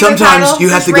 Isn't that the name of the Sometimes title? you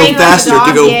have to There's go rain, I have a faster dog,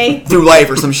 to go yay. through life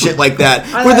or some shit like that.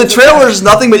 I Where the like that. trailer is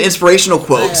nothing but inspirational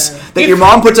quotes that your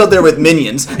mom puts out there with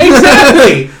Minions.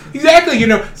 Exactly. Exactly. You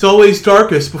know, it's always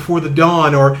darkest before the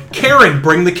dawn, or Karen,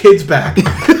 bring the kids back.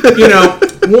 You know,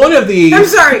 one of these. I'm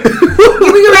sorry.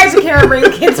 Can we go back to Karen? Bring the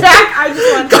kids back. I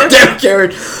just want to. Damn,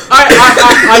 Karen.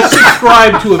 I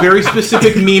subscribe to a very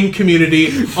specific meme community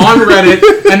on Reddit,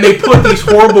 and they put these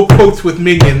horrible quotes with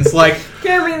Minions, like,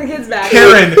 Karen, bring the kids back.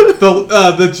 Karen,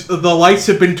 the lights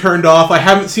have been turned off. I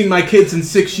haven't seen my kids in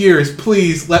 6 years.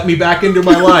 Please let me back into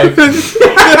my life.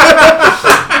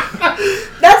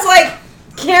 That's like,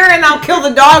 Karen, I'll kill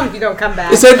the dog if you don't come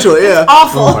back. Essentially, yeah.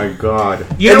 Awful. Oh my god.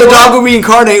 You And know the what? dog will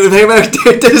reincarnate with him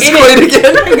disappointed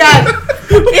again. Oh my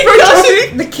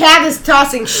God. The cat is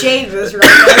tossing shade to us right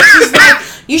now. She's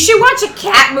like, you should watch a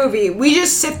cat movie. We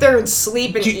just sit there and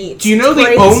sleep and eat. Do you know It's the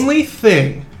great. only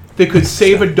thing that could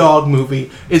save a dog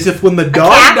movie is if when the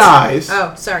dog cat? dies,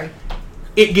 Oh, sorry.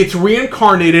 it gets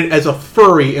reincarnated as a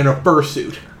furry in a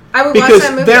fursuit. I would watch Because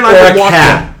that movie. then Or I a would watch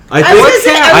cat. it. I was gonna think,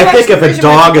 say, I would I watch think the if a version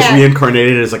dog with is the cat.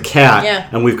 reincarnated as a cat, Yeah.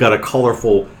 and we've got a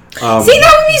colorful See, that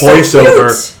would be so voiceover,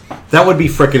 cute. that would be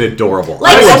freaking adorable.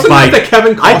 Like, I would wasn't buy, that the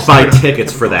Kevin I'd buy Costner?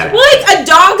 tickets for that. Like a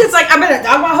dog that's like, I've been a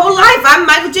dog my whole life. I'm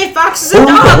Michael J. Fox as a dog.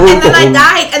 And then I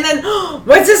died. And then,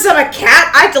 what's this? I'm a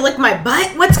cat? I have to lick my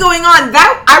butt? What's going on?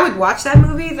 That I would watch that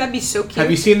movie. That'd be so cute. Have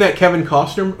you seen that Kevin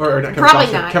Costner or not Kevin Probably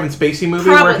Costner, not. Kevin Spacey movie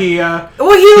Probably. where he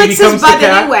Well, he licks his becomes the butt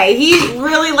cat? anyway. He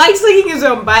really likes licking his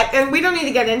own butt. And we don't need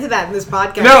to get into that in this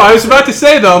podcast. No, I was about to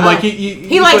say though. I'm like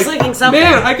He likes licking something.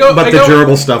 Man, I go. But I the go,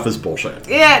 gerbil stuff is bullshit.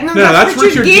 Yeah, no, No, that's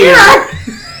Richard Gere.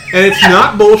 And it's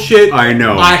not bullshit. I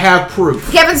know. I have proof.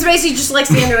 Kevin Spacey just likes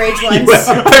the underage ones.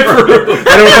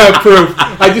 I don't have proof.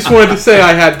 I just wanted to say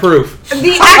I had proof.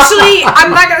 Actually,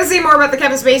 I'm not going to say more about the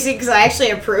Kevin Spacey because I actually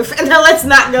have proof. And now let's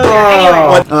not go there.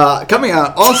 Anyway. Coming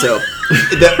out also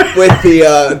with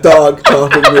the dog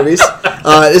talking movies.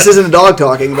 This isn't a dog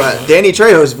talking, but Danny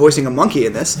Trejo is voicing a monkey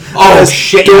in this. Oh, As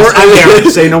shit, yes, I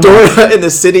dare say no more. Dora in the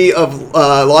city of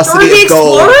Lost Dora City the of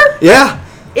Gold. Explorer? Yeah.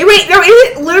 Wait, no, is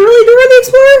it literally Dora the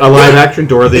Explorer? A live action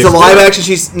Dora the It's a Explorer. live action.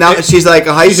 She's like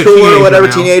a high She's a schooler or teenager whatever,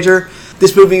 now. teenager.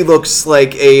 This movie looks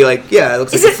like it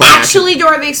looks Is like a it fun action. actually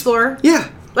Dora the Explorer? Yeah.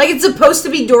 Like it's supposed to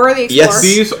be Dora the Explorer? Yes.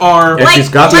 These are. Yeah, she's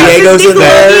got like that- Diego's in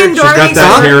there. Nickelodeon She's Dora the got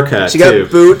that Explorer? haircut She got too.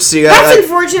 boots. She got That's like,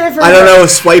 unfortunate for I don't her. know,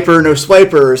 Swiper, no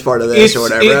Swiper is part of this or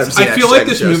whatever. haven't seen I feel actual like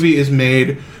this shows. movie is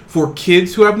made for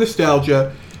kids who have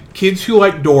nostalgia, kids who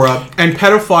like Dora, and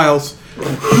pedophiles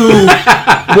who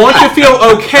want to feel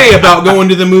okay about going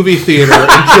to the movie theater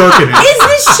and jerking it.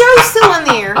 Is this show still on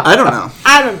the air? I don't know.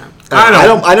 I don't know.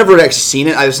 I never actually seen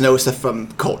it. I just know stuff from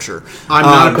culture. I'm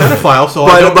not a pedophile, so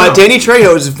I don't But know. Danny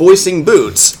Trejo is voicing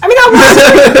Boots. I mean, I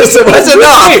was. So that's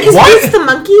enough. Wait, Is what? Boots the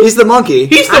monkey? He's the monkey.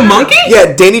 He's the monkey?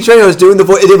 Yeah, Danny Trejo is doing the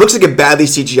voice. It looks like a badly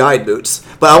CGI'd Boots,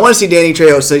 but I want to see Danny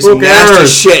Trejo say some Who nasty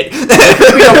cares? shit.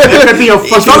 It could be a He's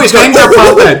probably fucking just finger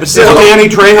going, puppet. but still. Danny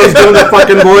Trejo's doing the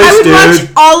fucking I voice, would dude.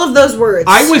 watch all of those words.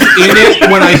 I was in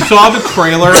it when I saw the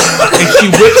trailer, and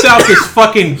she whips out this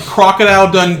fucking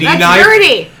Crocodile Dundee That's knife.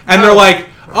 dirty. And they're like,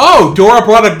 oh, Dora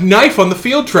brought a knife on the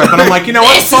field trip. And I'm like, you know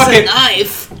what? This Fuck is a it.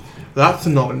 knife. That's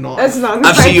not a knife. That's not.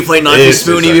 I've seen you play Knife and This is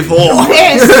Spoonie a- before.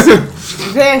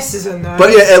 This is a knife.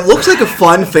 But yeah, it looks like a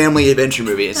fun family adventure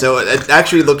movie, so it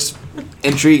actually looks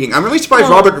intriguing. I'm really surprised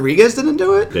Robert Rodriguez didn't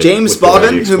do it. Yeah, James with Dora the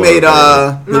Bobbin, who Explorer, made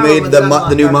No, it's not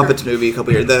the new Darker. Muppets movie a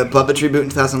couple years, the Puppet reboot in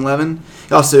 2011.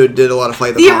 He also did a lot of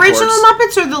Flight of the the Conchords. original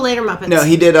Muppets or the later Muppets? No,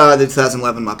 he did the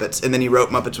 2011 Muppets, and then he wrote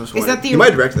Muppets Most Wanted. that the- He might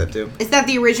have directed that too. Is that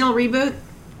the original reboot?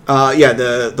 Yeah,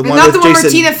 the one Not with the one Jason.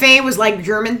 where Tina Fey was like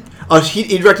German. Oh,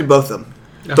 he directed both of them,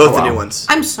 both the wow. new ones.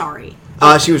 I'm sorry.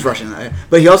 She was Russian,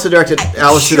 but he also directed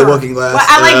Alice Through the Looking Glass. Well,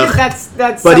 I like that.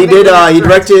 That's. But he something did. that He is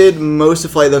correct. directed most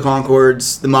of Flight of the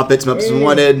Conchords, the Muppets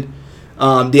Wanted,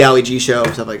 the Ali G Show,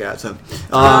 stuff like that. So,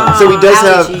 so he does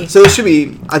Ali G. have. So it should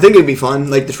be. I think it'd be fun.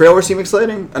 Like the trailers seem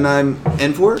exciting, and I'm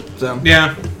in for it. So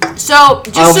Yeah. So I'll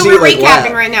just so see we're it, like,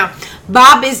 recapping wow. right now,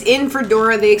 Bob is in for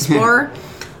Dora the Explorer.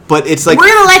 but it's like We're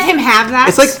gonna let him have that.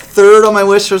 it's like third on my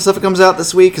list for stuff that comes out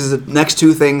this week because the next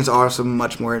two things are some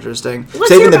much more interesting. Let's hear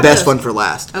Saving the about best those. one for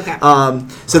last. Okay.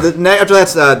 So after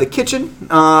that's the kitchen.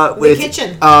 The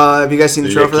Kitchen. Have you guys seen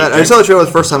the trailer for that? I saw the trailer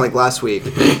the first time like last week,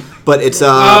 but it's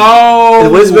Oh.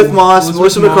 Elizabeth Moss,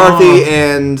 Melissa McCarthy, Moss.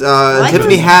 and like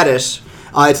Tiffany Elizabeth.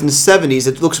 Haddish. It's in the 70s.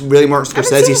 It looks really Martin haven't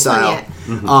seen Scorsese this one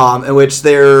style, yet. in which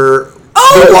their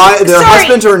Oh, their sorry.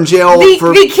 husbands are in jail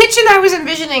for. The kitchen I was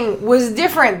envisioning was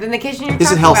different than the kitchen you're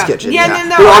This is talking Hell's about. Kitchen. Yeah,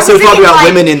 no. But I also was talking thinking, about like,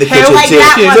 women in the kitchen like too.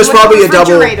 that one There's with probably the a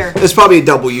double. refrigerator. There's probably a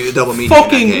double meaning.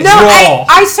 Fucking in that case. No, Raw.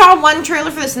 I saw one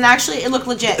trailer for this and actually it looked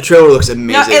legit. The trailer looks No,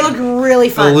 amazing. it looked really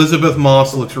fun. Elizabeth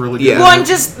Moss looks really good. Yeah. Well, and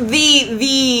just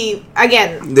the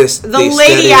again, This- the the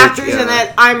lady aesthetic, actors in yeah.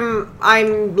 it.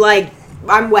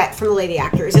 I'm wet from the lady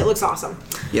actors. It looks awesome.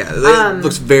 Yeah, it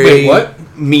looks very Wait,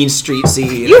 what? mean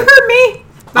streetsy. You heard me.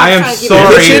 I am trying to keep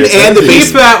sorry. it- kitchen and the Keep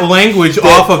basement. that language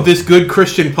off of this good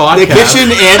Christian podcast. The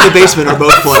kitchen and the basement are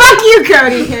both flooded. Fuck you,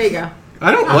 Cody. Here you go.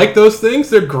 I don't like those things.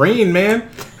 They're green, man.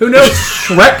 Who knows?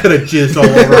 Shrek could have jizzed all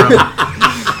over them.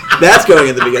 That's going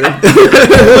in the beginning.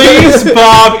 Please,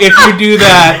 Bob, if you do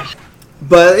that.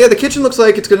 But yeah, the kitchen looks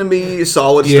like it's going to be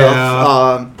solid Yeah.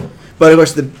 stuff. But of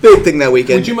course, the big thing that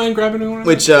weekend, Would you mind grabbing one?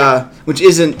 which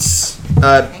isn't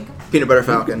Peanut Butter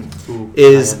Falcon,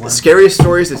 is the scariest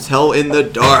stories to tell in the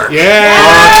dark.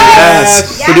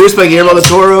 Yes! Yes. Produced by Guillermo del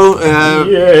Toro,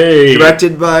 Yay!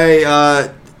 directed by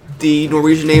the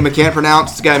Norwegian name I can't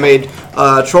pronounce. The guy made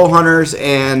Troll Hunters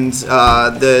and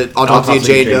the Autopsy of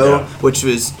Jane Doe, which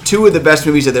was two of the best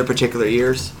movies of their particular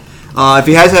years. If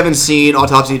you guys haven't seen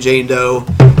Autopsy of Jane Doe,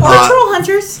 Or Troll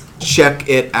Hunters. check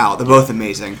it out. They're both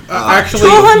amazing. Actually,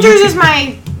 Troll Hunters is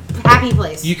my happy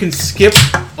place. you can skip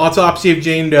Autopsy of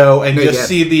Jane Doe and No, just yeah.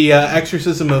 see the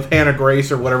Exorcism of Hannah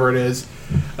Grace or whatever it is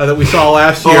that we saw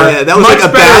last Oh year. yeah, that was Much like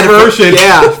a better bad version.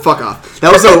 Yeah, fuck off.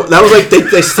 That was like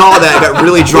they saw that, got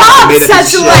really drunk, and Stop made it.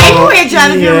 such language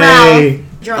out of your Yay. mouth.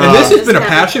 Drunk. And this has Doesn't been a have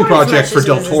passion quite as project much for as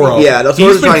Del it was Toro. Yeah, Del Toro's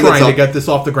He's been trying trying this to up. get this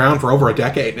off the ground for over a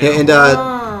decade now. And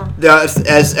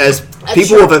as people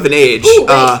sure. of an age, Ooh,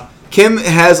 wait. Kim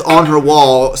has on her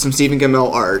wall some Stephen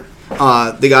Gimel art.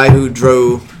 The guy who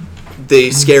drew the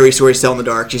scary stories Tell in the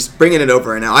Dark. She's bringing it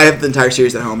over right now. I have the entire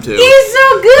series at home too. He's so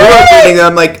I'm good.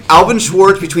 I'm like Alvin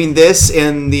Schwartz between this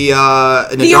and the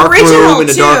in The dark original room, in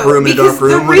a too, dark room, in a because dark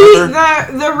room.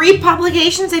 whatever. the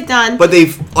republications they've done But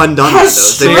they've undone that.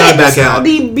 has Though. They brought it back stripped out.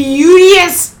 the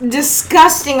beauteous,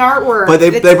 disgusting artwork. But they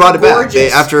It's brought it back.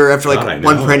 gorgeous. After God, I like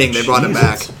one know. printing, they brought it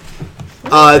back. Jesus.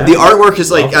 The artwork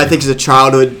is like I think is a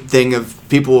childhood thing of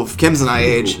people of Kim's and I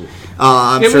age.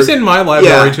 I'm It was in my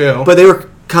library too. But they were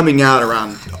coming out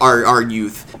around our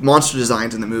youth. Monster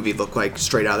designs in the movie look like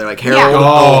straight out. They're like Harold. Yeah.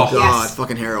 Oh, Oh. god, Yes.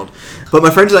 fucking Harold. But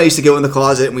my friends and I used to go in the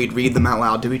closet and we'd read them out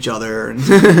loud to each other. And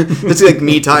it's like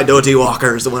me, Ty Doty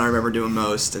Walker is the one I remember doing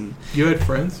most. And You had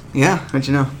friends? yeah, how'd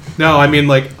you know? No, I mean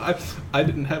like I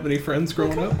didn't have any friends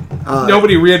growing up.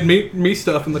 Nobody read me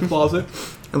stuff in the closet.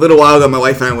 A little while ago, my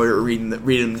wife and I were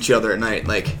reading each other at night.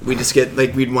 Like we just get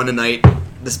like read one a night,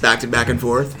 just back and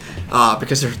forth,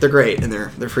 because they're great and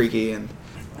they're freaky. And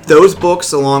those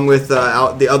books, along with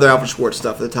the other Alfred Schwartz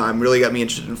stuff at the time, really got me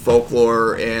interested in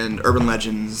folklore and urban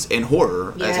legends and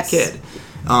horror as Yes. a kid.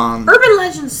 Urban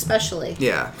legends, especially.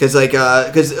 Yeah, because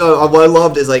what I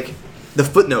loved is like the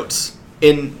footnotes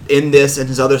in this and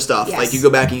his other stuff. Yes. Like you go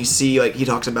back and you see like he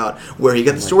talks about where he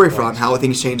got the story from, how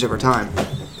things change over time.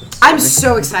 I'm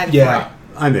so excited Yeah. for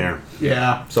I'm there.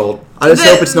 Yeah. So I just The-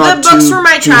 hope it's not the books too were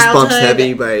my Goosebumps childhood.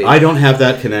 heavy. By I don't have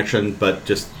that connection, but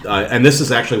just and this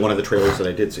is actually one of the trailers that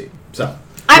I did see. So it.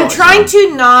 I'm trying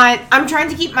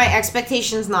to keep my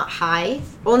expectations not high,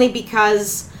 only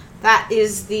because that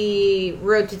is the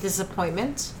road to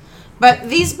disappointment. But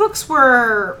these books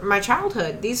were my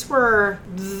childhood. This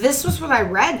was what I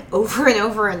read over and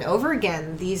over and over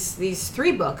again. These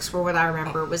three books were what I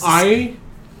remember. I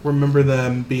remember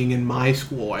them being in my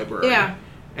school library. Yeah.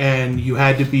 And you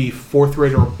had to be fourth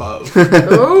grade or above.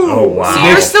 Oh, wow. So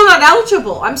you're still not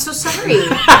eligible. I'm so sorry.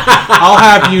 I'll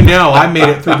have you know, I made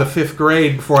it through the 5th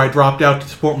grade before I dropped out to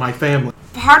support my family.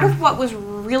 Part of what was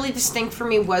really distinct for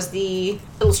me was the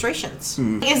illustrations.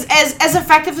 As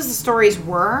effective as the stories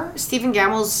were, Stephen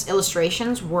Gamel's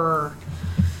illustrations were.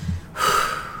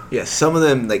 yeah, some of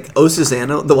them like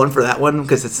Osusano, the one for that one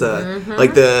because it's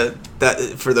like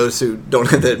that for those who don't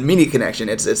have the mini connection,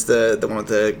 it's the one with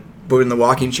the in the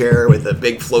walking chair with the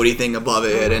big floaty thing above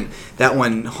it, and that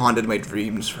one haunted my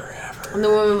dreams forever. And the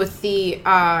woman with the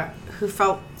who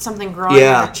felt something growing on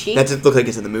Yeah, her cheek. that just looked like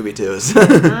it's in the movie too.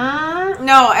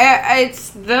 No, it's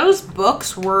those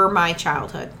books were my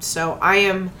childhood, so I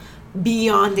am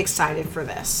beyond excited for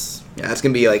this. Yeah, it's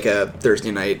gonna be like a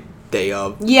Thursday night day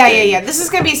of. Yeah. This is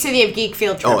gonna be a City of Geek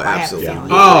field trip. Oh, I have a absolutely. feeling.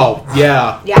 Oh,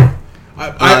 yeah. Yeah.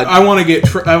 I want to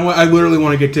get. I literally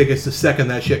want to get tickets the second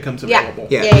that shit comes Yeah. available.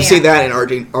 Yeah, you see that and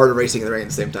Art of Racing in the Rain at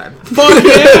the same time. Fuck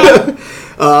yeah!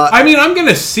 I mean, I'm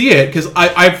gonna see it because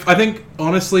I think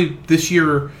honestly this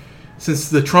year, since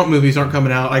the Trump movies aren't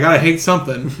coming out, I gotta hate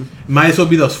something. Might as well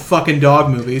be those fucking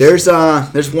dog movies. There's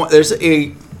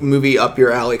a movie up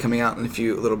your alley coming out in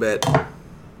a little bit.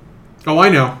 Oh, I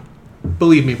know.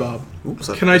 Believe me, Bob. Oops,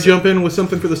 Can I jump in with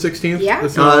something for the 16th? Yeah.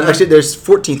 That's not Actually, there's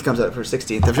 14th comes out for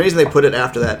 16th. For some reason, they put it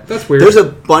after that. That's weird. There's a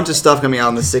bunch of stuff coming out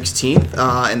on the 16th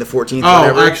and the 14th. Oh,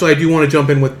 whatever. actually, I do want to jump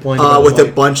in with Blind Above with the a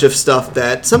Light. bunch of stuff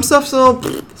that some stuff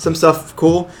some stuff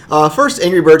cool. First,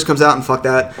 Angry Birds comes out and fuck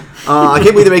that. I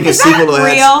can't believe they're making a Is sequel to that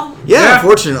that. real? Yeah, Yeah.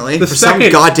 unfortunately, The for some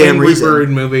second goddamn Angry reason. Bird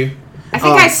movie. I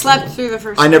think I slept through the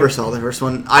first I one. never saw the first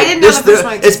one. I didn't know the first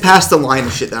one It's existed. past the line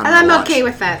of shit that And I'm I'm gonna okay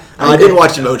watch. with that. I didn't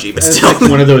watch Emoji, but it's still. like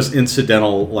one of those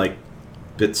incidental like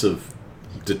bits of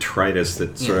detritus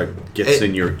that sort of gets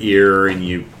in your ear, and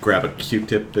you grab a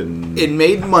Q-tip and... It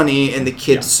made money, and the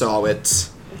kids saw it.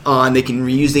 And they can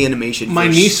reuse the animation. My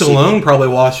for niece sequel. alone probably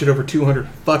watched it over 200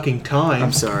 fucking times.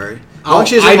 I'm sorry.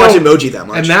 She doesn't watch Emoji that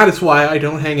much. And that is why I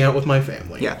don't hang out with my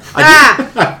family. Yeah.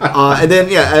 And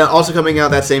then, also coming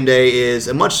out that same day is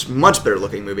a much, much better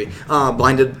looking movie,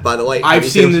 Blinded by the Light. I've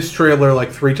seen this trailer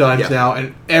like 3 times now,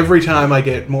 and every time I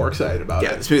get more excited about it.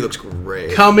 Yeah, this movie looks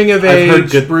great. Coming of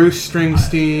age, Bruce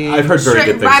Springsteen. I've heard very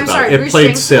good things about it. It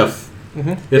played Sif.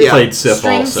 It played Sif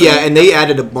also. Yeah, and they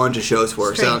added a bunch of shows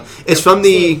for it. So it's from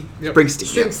the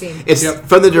Springsteen. It's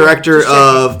from the director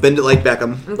of Bend It Like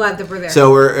Beckham. I'm glad that we're there.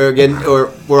 So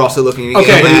we're also looking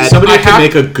at somebody can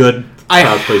make a good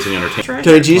crowd-pleasing entertainment.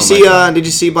 Did you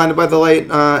see Blinded by the Light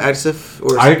at Sif?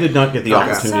 I did not get the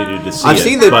opportunity to see it. I've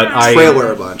seen the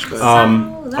trailer a bunch. But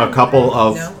a couple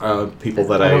of people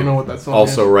that I know what that song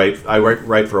also is. write. I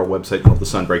write for a website called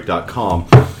thesunbreak.com.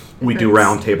 We do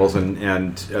roundtables,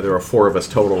 and there are 4 of us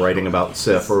total writing about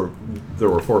SIF, or there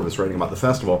were 4 of us writing about the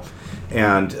festival.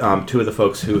 And 2 of the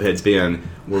folks who had been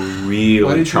were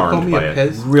really charmed by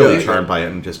it. Really charmed by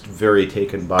it, and just very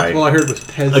taken by... Well, I heard it was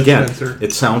Pez Again, Spencer.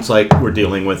 it sounds like we're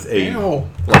dealing with an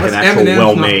actual M&M's,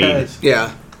 well-made... not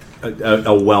Pez.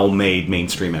 A well-made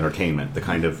mainstream entertainment. The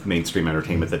kind of mainstream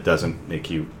entertainment that doesn't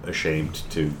make you ashamed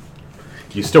to...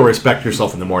 You still respect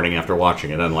yourself in the morning after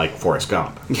watching it, unlike Forrest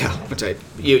Gump. Yeah, which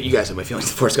you guys have my feelings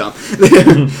of Forrest Gump.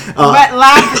 But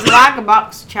life is like a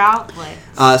box of chocolate.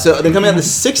 So then coming out the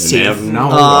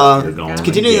 16th,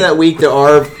 continuing that week, there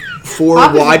are 4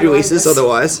 wide releases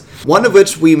otherwise. One of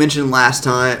which we mentioned last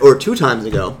time, or 2 times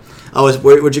ago, was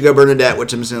Where'd You Go, Bernadette,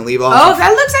 which I'm just going to leave off. Oh,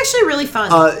 that looks actually really fun.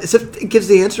 It gives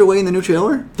the answer away in the new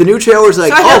trailer. The new trailer is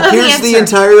like, so here's the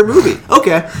entire movie.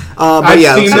 Okay. I've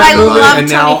seen that movie, and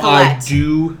now Toni Collette. I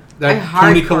do...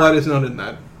 Toni Collette is not in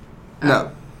that.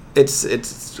 No. It's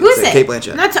Who's it? Kate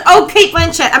Blanchett. Kate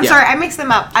Blanchett. I'm sorry, I mixed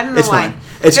them up. I don't know why. Fine.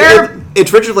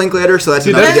 It's Richard Linklater, so that's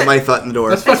enough to get my foot in the door.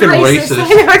 That's fucking racist. I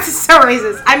know, it's so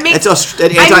racist. It's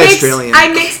anti-Australian. I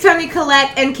mix Toni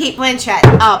Collette and Kate Blanchett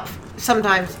up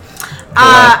sometimes.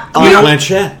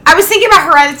 Blanchett. I was thinking about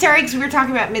Hereditary because we were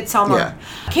talking about Midsommar. Yeah.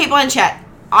 Kate Blanchett.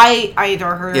 I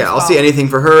adore her. Yeah, I'll see anything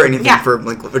for her, anything for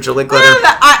Richard Linklater.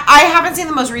 I haven't seen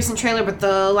the most recent trailer, but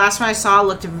the last one I saw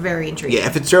looked very intriguing. Yeah,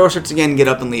 if it's trailer starts again, get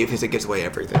up and leave because it gives away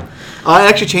everything. It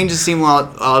actually changes the theme a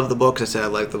lot of the book. I said I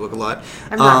like the book a lot.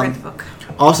 I've not read the book.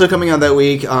 Also coming out that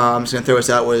week, I'm just going to throw this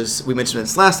out, was, we mentioned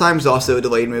this last time, it's also a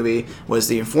delayed movie, was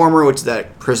The Informer, which is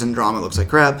that prison drama that looks like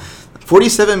crap.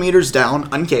 47 Meters Down,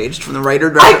 Uncaged, from the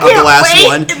writer-director of the last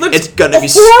one. It's going to be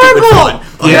stupid fun.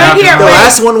 Yeah. The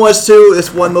last one was too.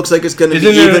 This one looks like it's going to be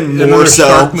even more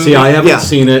so. See, I haven't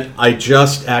seen it. I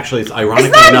just actually,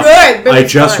 ironically enough, good, but I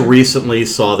it's just fun. recently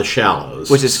saw The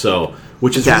Shallows, which is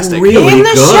fantastic. really in the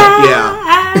good. Shadow,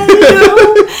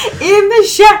 in the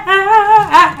shadow.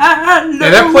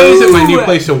 Yeah, that plays at my new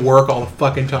place of work all the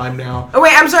fucking time now. Oh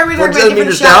wait, I'm sorry, we're talking about 47 different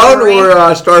Meters Shallow, Down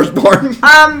right? or Stars Born?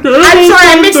 I'm sorry,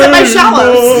 I mixed up my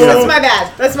Shallows.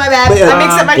 That's my bad. I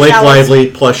mixed up my Blake Shallows.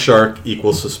 Lively plus Shark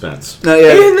equals suspense. No,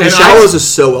 yeah. And Shallows is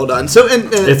so well done. So,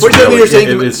 and 47 Meters Down.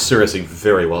 It is seriously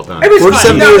very well done.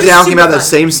 47 Meters Down came out that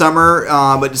same summer,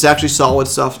 but it's actually solid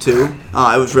stuff too.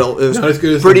 It was real. It was Not as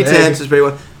good as pretty The Meg. tense. It's pretty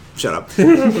well. Shut up.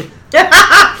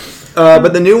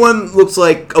 But the new one looks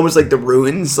like almost like The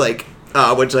Ruins, which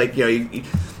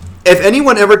if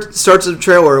anyone ever starts a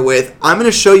trailer with, "I'm going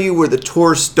to show you where the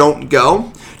tourists don't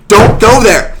go," don't go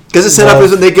there. Because it's set up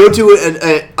as when they go to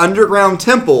an underground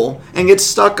temple and get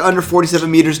stuck under 47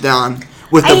 meters down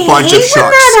with a bunch of sharks.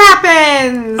 When that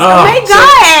happens. Oh my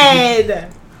god.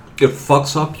 It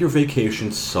fucks up your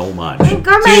vacation so much. Oh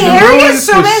god, my See, The hair Ruins is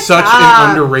so was messed such up.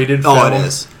 an underrated film. Oh, it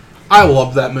is. I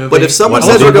love that movie. But if someone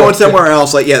says we're going somewhere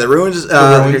else, like, The Ruins,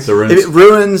 The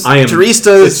Ruins.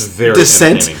 Teresa's It's very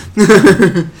Descent.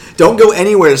 Don't go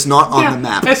anywhere that's not on the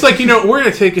map. It's like, we're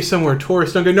going to take you somewhere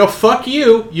tourists don't go, no, fuck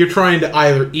you. You're trying to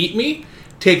either eat me,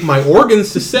 take my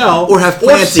organs to sell, or have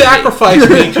plants eat me. sacrifice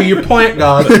me to your plant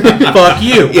god. Fuck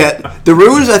you. Yeah, The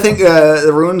Ruins, I think,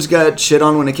 The Ruins got shit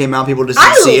on when it came out. People just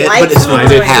didn't see it, but it's I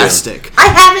did fantastic. I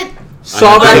haven't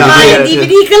Saw on my that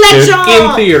DVD collection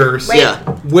in theaters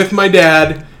with my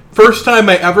dad. First time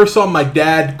I ever saw my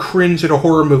dad cringe at a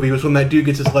horror movie was when that dude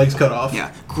gets his legs cut off.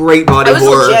 Yeah, great body That was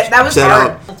horror. legit. That was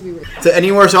hard. So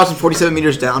any more thoughts on 47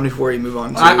 Meters Down before you move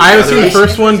on? To I haven't seen the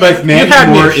first one, but you had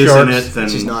more me is at in Sharks. it than...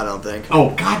 She's not, I don't think.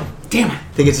 Oh, god damn it. I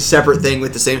think it's a separate thing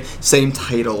with the same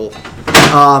title.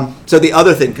 So the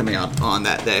other thing coming out on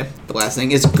that day, the last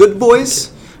thing, is Good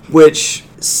Boys, which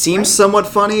seems somewhat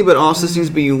funny, but also seems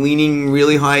to be leaning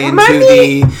really high into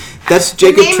the... That's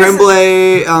Jacob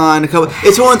Tremblay and a couple...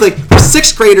 It's one with,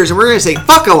 sixth graders, and we're going to say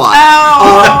fuck a lot.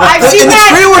 I've seen And the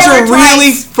that trailers trailer are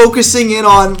really twice. focusing in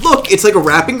on, look, it's like a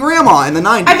rapping grandma in the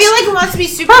 90s. I feel like it wants to be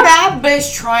super bad, but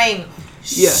it's trying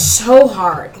so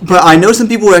hard. But I know some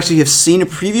people who actually have seen a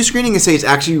preview screening and say it's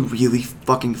actually really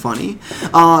fucking funny.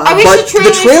 I wish but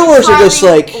the trailers are just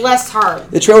like... less hard.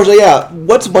 The trailers are,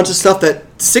 what's a bunch of stuff that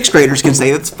sixth graders can say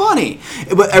that's funny?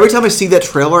 But every time I see that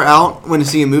trailer out when I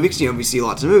see a movie, because, we see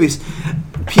lots of movies,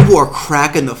 people are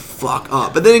cracking the fuck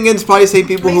up. But then again, it's probably the same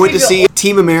people who went to see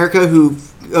Team America who...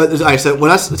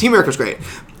 Team America was great.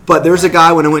 But there's a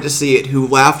guy when I went to see it who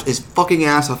laughed his fucking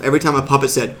ass off every time a puppet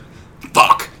said,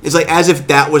 fuck. It's like as if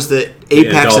that was the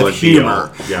apex of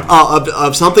humor.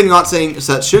 Of something not saying...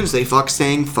 that shouldn't say fuck,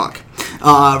 saying fuck.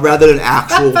 Rather than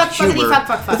actual humor.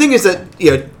 Fuck. The thing is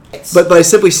that, but by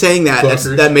simply saying that,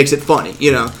 that makes it funny,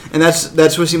 and that's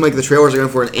what it seemed like the trailers are going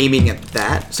for and aiming at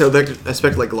that. So I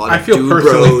expect like a lot of I feel dude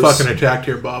personally bros. fucking attacked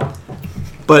here, Bob.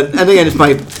 But and again, it's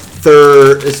my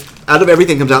third. Out of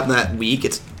everything comes out in that week,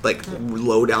 it's like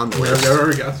low down the list. There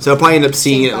we go. So I'll probably end up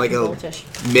seeing it like a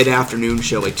mid-afternoon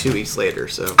show, like 2 weeks later.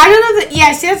 So I don't know that.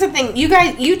 Yeah, see, that's the thing.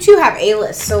 You two have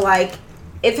A-list, so like,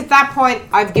 if at that point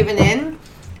I've given in,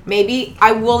 maybe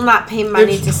I will not pay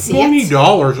money to see it.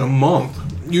 $20 a month.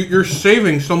 You're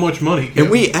saving so much money. and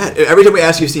every time we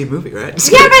ask you to see a movie, right?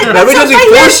 Yeah, but every time we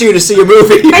force you to see a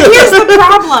movie. But here's the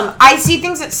problem. I see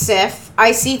things at SIF.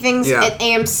 I see things Yeah. at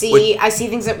AMC. I see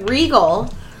things at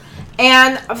Regal.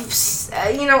 And,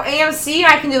 AMC,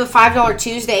 I can do the $5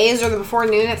 Tuesdays or the before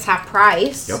noon, it's half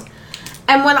price. Yep.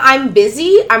 And when I'm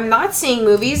busy, I'm not seeing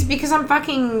movies because I'm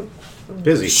fucking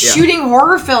Busy. shooting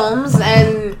horror films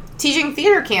and teaching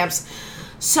theater camps.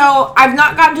 So I've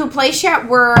not gotten to a place yet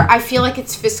where I feel like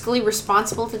it's fiscally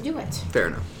responsible to do it. Fair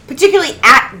enough. Particularly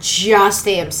at just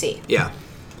AMC. Yeah.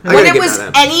 When it was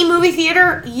any movie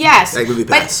theater, yes. Like movie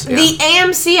pass, but the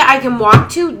AMC I can walk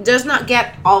to does not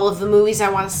get all of the movies I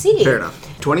want to see. Fair enough.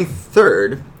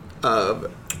 23rd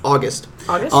of August.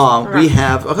 August? We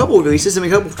have a couple of releases and a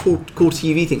couple of cool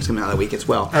TV things coming out that week as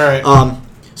well. All right.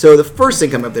 So the first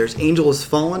thing coming up there is Angel Has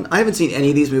Fallen. I haven't seen any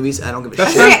of these movies. I don't give a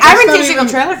That's shit. Okay, I haven't not seen a single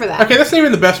even- trailer for that. Okay, that's not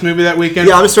even the best movie that weekend.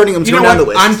 Yeah, I'm going You know down the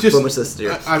what? list. I'm just. What was this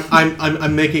year?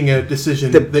 I'm making a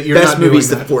decision The that you're best not movie is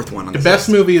doing the that. fourth one on The this best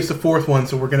list. movie is the fourth one,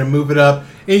 so we're gonna move it up.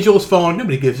 Angel Has Fallen.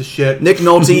 Nobody gives a shit. Nick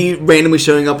Nolte randomly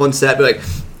showing up on set, be like,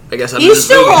 I guess I'm in He's this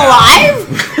still movie now.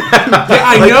 alive? Yeah,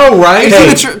 I know, right?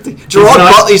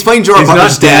 He's playing Gerard He's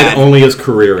Butler's not dead. dad. Only his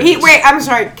career is. Wait, I'm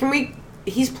sorry. Can we...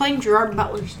 He's playing Gerard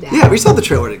Butler's dad. Yeah, we saw the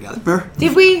trailer together. Remember?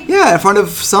 Did we? Yeah, in front of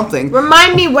something.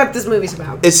 Remind me what this movie's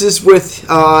about. This is with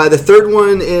the third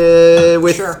one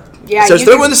with. Sure. Yeah, so it's you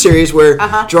the third can- one in the series where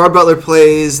Uh-huh. Gerard Butler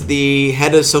plays the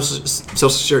head of Social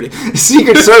Security,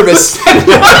 Secret Service.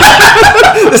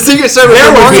 The Secret Service.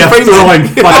 There where would be Morgan a Freeman- throwing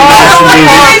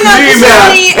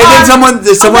And then someone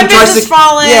Olympus tries to. has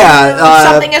fallen.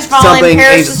 Something has fallen.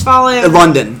 Paris has fallen.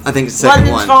 London, I think it's the second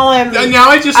London's one. fallen. Now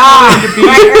I just wanted to be.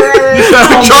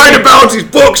 I'm trying to balance these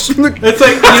books. It's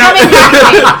like, you know,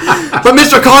 But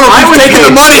Mr. Connell keeps taking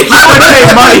the money. I would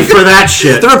pay money for that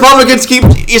shit. The Republicans keep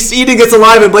eating us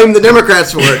alive and blame the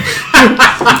Democrats for it.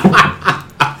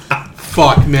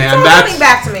 fuck, man. It's all That's coming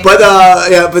back to me.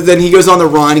 But then he goes on the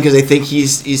run because they think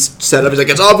he's set up. He's like,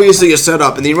 it's obviously a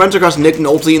setup. And then he runs across Nick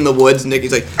Nolte in the woods, and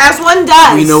Nicky's like, As one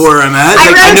does. you know where I'm at? I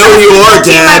Like, ran I know who you are, across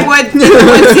Nick Dad. Nolte in the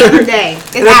woods the other day.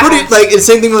 It And I'm pretty happens. like it's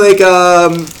the same thing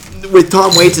with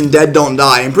Tom Waits and Dead Don't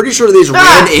Die. I'm pretty sure they just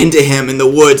ran into him in the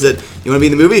woods. That you want to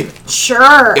be in the movie? Sure.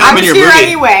 Yeah, I'm I'm in your here movie.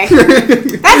 anyway.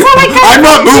 That's how I kind I'm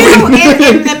of not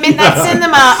moving. in the Midnight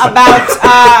Cinema about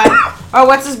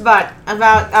what's his butt?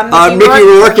 About Mickey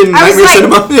Rourke in I was Nightmare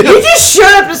like, Cinema. You just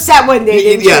showed up to set one day,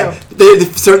 didn't Yeah, you?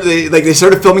 they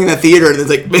started filming in that theater, and it's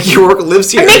like Mickey Rourke lives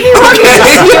here. Mickey Rourke is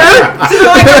here. So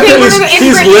they're like, okay, we're gonna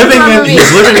He's integrate living into our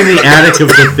in movie. the attic of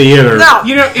the theater. No.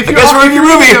 You know, if you're guess we're in your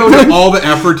movie. doing all the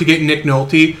effort to get Nick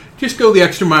Nolte, just go the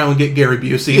extra mile and get Gary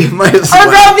Busey. Might as Or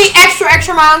well. go the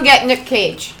extra mile and get Nick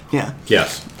Cage. Yeah.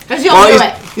 Yes. Because he'll Well, do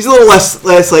it. he's a little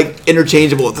less like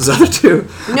interchangeable with his other two.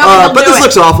 No, he'll but do this it.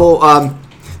 looks awful.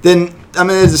 Then I'm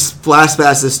gonna just blast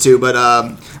past this too. But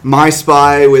My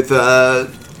Spy with My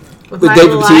David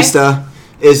Little Bautista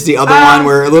is the other one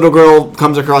where a little girl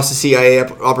comes across the CIA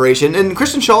operation, and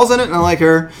Kristen Shaw's in it, and I like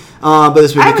her. But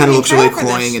this movie haven't kind of seen looks really trailer for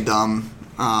cloying this. and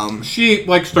dumb. She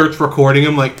like starts recording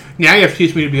him. Like, now you have to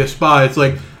teach me to be a spy. It's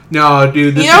like, no,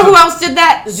 dude. This You know is who else did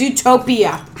that?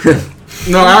 Zootopia.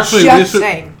 No, actually, Just this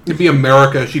saying. would be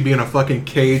America. She'd be in a fucking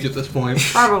cage at this point.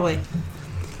 Probably.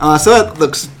 So that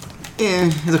looks,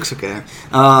 it looks okay.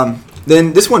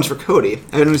 Then this one's for Cody.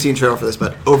 I haven't seen a trailer for this,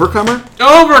 but Overcomer.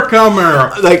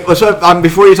 Overcomer. Like,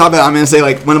 before you talk about it, I'm gonna say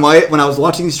like when I was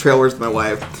watching these trailers with my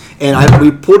wife, And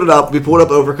we pulled it up. We pulled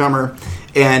up Overcomer,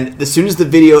 and as soon as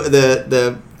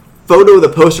the photo of the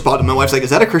poster popped up, my wife's like, "Is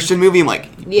that a Christian movie?" I'm like,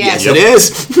 "Yes, it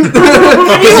is." Because you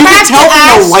can tell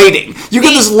from the lighting. You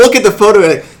can just look at the photo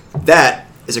and like, that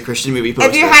is a Christian movie poster.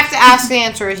 If you have to ask, the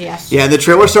answer is yes. Yeah, the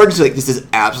trailer started to like, this is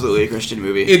absolutely a Christian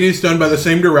movie. It is done by the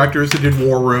same directors that did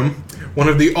War Room, one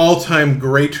of the all-time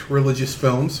great religious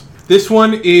films. This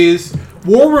one is...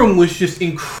 War Room was just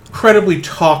incredibly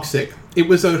toxic. It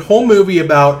was a whole movie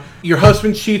about your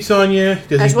husband cheats on you.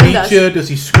 Does he beat you? Does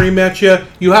he scream at you?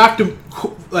 You have to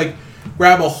like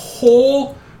grab a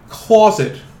whole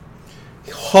closet,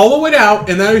 hollow it out,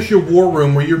 and that is your war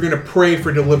room where you're going to pray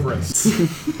for deliverance.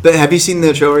 But have you seen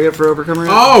the trailer yet for Overcomer?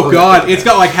 Oh, God. It's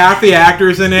got like half the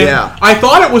actors in it. Yeah. I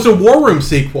thought it was a War Room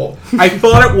sequel. I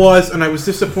thought it was, and I was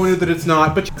disappointed that it's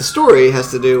not. But the story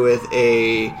has to do with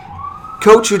a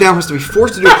coach who now has to be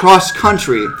forced to do cross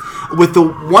country with the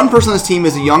one person on his team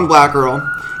is a young black girl,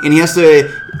 and he has to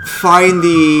find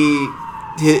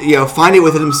find it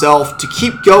within himself to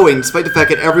keep going despite the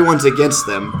fact that everyone's against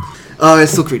them.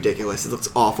 It looks ridiculous. It looks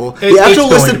awful. The actual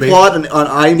listed plot on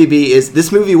IMDb is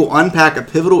this movie will unpack a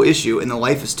pivotal issue in the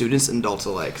life of students and adults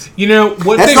alike. You know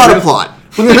what? That's not a plot.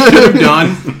 What they should have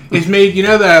done is made, you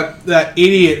know, that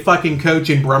idiot fucking coach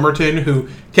in Bremerton who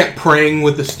kept praying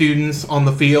with the students on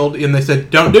the field, and they said,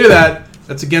 "Don't do that.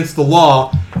 That's against the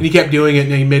law." And he kept doing it,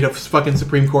 and he made a fucking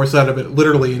Supreme Court out of it,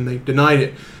 literally, and they denied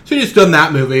it. So he just done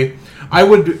that movie. I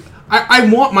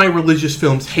want my religious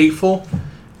films hateful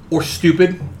or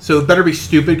stupid, so it better be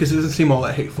stupid because it doesn't seem all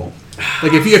that hateful.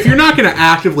 Like if you're not going to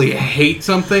actively hate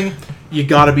something, you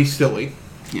got to be silly.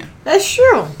 Yeah, that's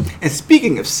true. And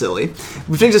speaking of silly,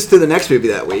 which brings us to the next movie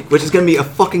that week, which is going to be a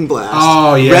fucking blast.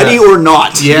 Oh yeah, Ready or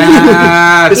Not?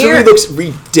 Yeah, this movie looks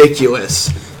ridiculous.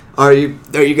 Are you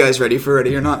guys ready for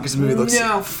Ready or Not? Because the movie looks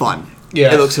fun.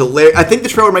 Yeah, it looks hilarious. I think the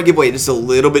trailer might give away just a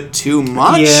little bit too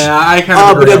much. Yeah, I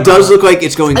kind of. But it does look like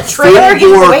it's going full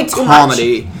bore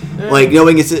comedy. Like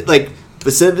knowing it's like.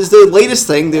 But since it's the latest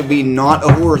thing, there'd be not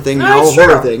a horror thing, no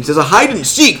horror thing. So there's a hide and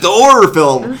seek, the horror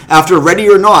film, after Ready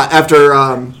or Not,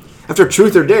 after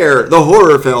Truth or Dare, the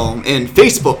horror film, and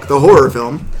Facebook, the horror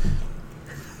film.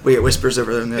 We get whispers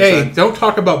over there on the other side. Hey, don't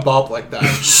talk about Bob like that.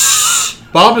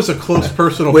 Bob is a close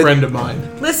personal friend of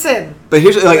mine. Listen. But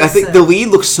here's I think the lead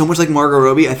looks so much like Margot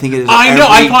Robbie. I think it is. I know.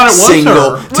 I thought it was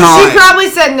her. Well, she probably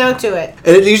said no to it.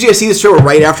 And usually I see this trailer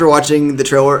right after watching the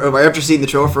trailer, or right after seeing the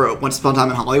trailer for Once Upon a Time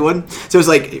in Hollywood. So it's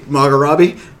like Margot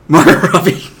Robbie.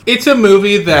 It's a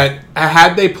movie that,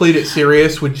 had they played it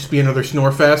serious, would just be another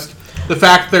snore fest. The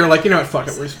fact they're like, you know what, fuck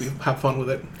it, we're just have fun with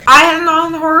it. I had a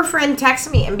non-horror friend text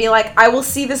me and be like, I will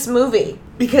see this movie.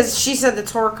 Because she said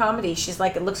it's horror comedy. She's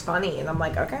like, it looks funny. And I'm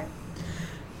like, okay.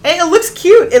 And it looks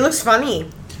cute. It looks funny.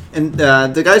 And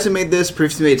the guys who made this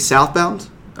previously made Southbound,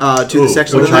 to the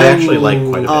sexual, which I actually like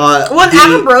quite a bit.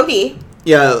 Adam Brody.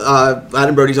 Yeah,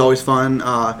 Adam Brody's always fun.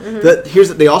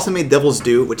 They also made Devil's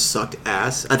Due, which sucked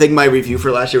ass. I think my review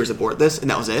for last year was abort this,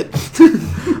 and that was it.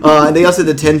 And they also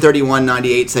did the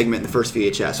 10/31/98 segment in the first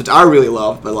VHS, which I really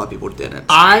loved, but a lot of people didn't.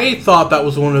 I thought that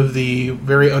was one of the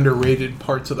very underrated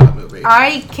parts of that movie.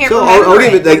 I can't remember. I'll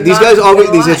give it. Like, these guys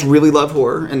really love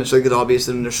horror, and it's like it's obvious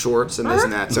in their shorts and this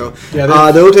and that. So they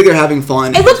look like they're having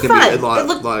fun. It looked fun. It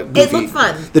looked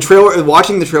fun. The trailer,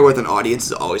 watching the trailer with an audience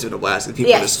is always been a blast. And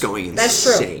people are just going insane. That's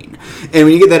true. And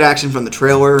when you get that action from the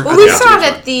trailer... Well, we saw it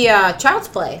at the Child's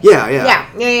Play. Yeah.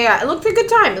 It looked like a good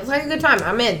time. It looked like a good time.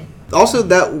 I'm in. Also,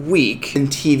 that week in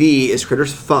TV is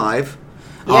Critters 5.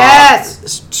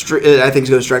 Yes! I think it's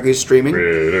going to strictly streaming.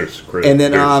 Critters. And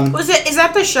then... is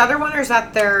that the Shudder one, or is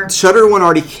that their... Shudder one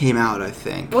already came out, I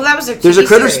think. Well, that was their TV There's a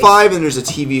Critters series. 5 and there's a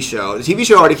TV show. The TV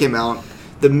show already came out.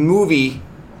 The movie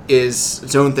is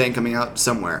its own thing coming out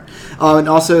somewhere. And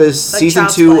also is like season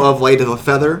 2 of Light of a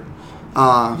Feather.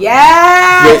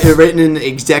 Yes! Written and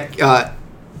executive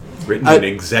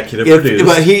produced.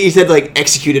 But he said like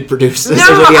executed produced. No,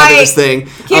 That's what he had in this thing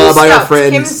by our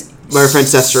friend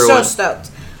Seth Sherwood. So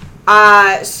stoked.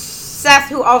 Seth,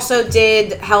 who also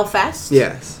did Hellfest.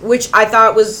 Yes. Which I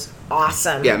thought was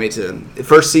awesome. Yeah, me too. The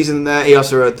first season of that, he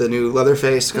also wrote the new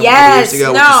Leatherface a couple of years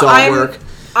ago, which you saw work.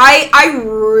 I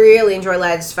really enjoy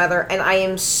Lad's Feather, and I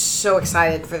am so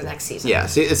excited for the next season. Yeah,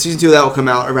 season 2 that will come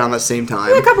out around the same time.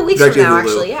 Yeah, a couple weeks from now,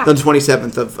 actually. Yeah, on the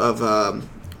 27th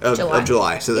of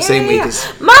July. So the same week as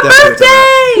my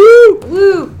birthday.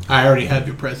 Woo! I already have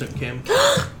your present, Kim.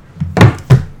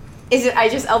 Is it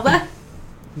Idris Elba?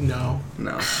 No.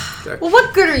 Okay. Well,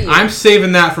 what good are you? I'm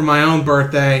saving that for my own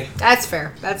birthday. That's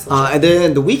fair. That's and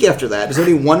then the week after that, there's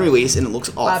only one release, and it looks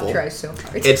awful. Bob tries so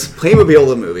hard. It's Playmobil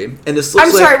the movie, and this looks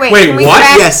I'm sorry. Wait. Wait, can we what? Go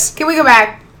back? Yes. Can we go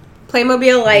back?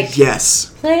 Playmobil, like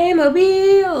Yes.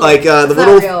 Playmobil, Like the It's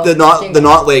little, not real. the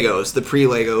not Legos, the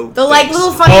pre-Lego. the like things.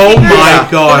 little funny Oh figures my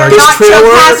that God. are This not trailer-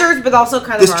 choke hazards, but also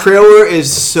kind This of are. trailer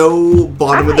is so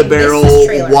bottom of the I missed barrel, this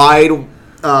trailer. wide.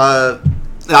 I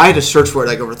had to search for it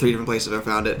like over 3 different places. I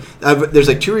found it. There's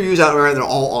like 2 reviews out there, and they're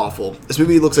all awful. This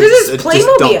movie looks like This is just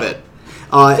Playmobil. dump it.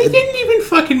 They didn't even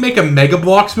fucking make a Mega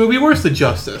Bloks movie. Where's the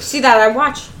justice? See that I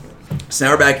watch. So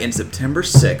now we're back in September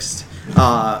 6th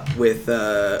with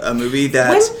a movie that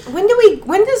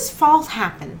When does fall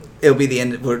happen? it'll be the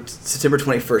end. September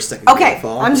 21st. Okay,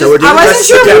 fall. I'm just. So we're doing I wasn't rest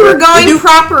sure if we September. were going do-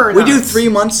 proper. Or We do not. 3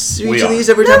 months We each of are. these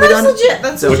every No, time we're that's done. legit.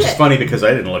 That's So- Which legit. is funny because I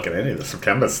didn't look at any of the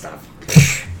September stuff.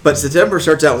 But September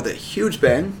starts out with a huge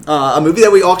bang. A movie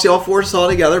that we actually all 4 saw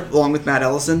together, along with Matt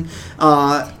Ellison,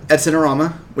 at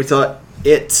Cinerama. We thought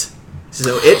It.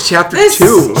 So It Chapter This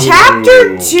 2.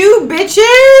 chapter 2,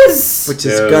 bitches. Which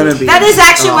is Dude. gonna be... That is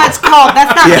actually what it's called.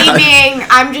 That's not Yeah. me being.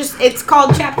 I'm just. It's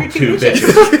called chapter 2, Two bitches.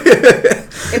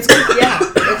 bitches. It's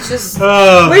It's just.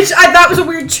 Oh. Which I thought was a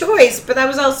weird choice, but I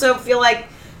was also feel like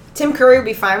Tim Curry would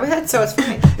be fine with it, so it's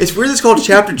fine. It's weird it's called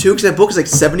Chapter 2 because that book is like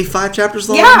 75 chapters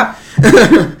long. Yeah.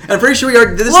 And I'm pretty sure we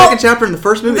already did the Well, second chapter in the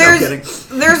first movie. No, I'm kidding.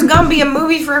 There's gonna be a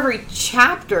movie for every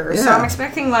chapter, so Yeah. I'm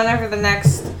expecting one over the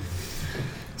next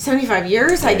 75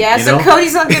 years, I guess. You know, So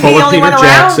Cody's not gonna be pull the a only Peter one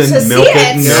around Jackson, to milk see it,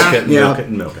 and it. milk it, and Yeah. milk it,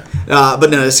 and milk it. But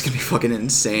no, this is going to be fucking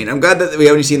insane. I'm glad that we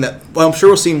haven't seen that. Well, I'm sure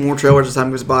we'll see more trailers as time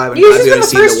goes by. But I'm This glad has we been haven't the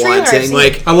seen first the one trailer I've saying, seen.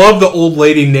 like, I love the old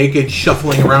lady naked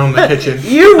shuffling around the kitchen.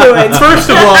 You ruined. First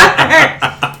of all,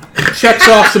 checks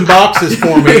off some boxes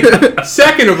for me.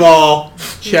 Second of all,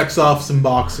 checks off some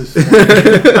boxes for me.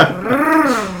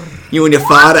 you and your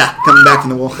father coming back from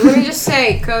the war. Let me just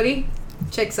say, Cody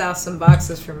checks out some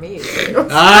boxes for me.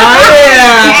 Ah,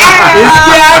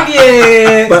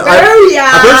 yeah! But Oh,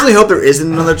 yeah. I personally hope there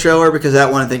isn't another trailer because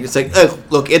that one I think it's like, oh,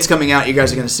 look, it's coming out. You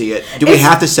guys are going to see it. Do we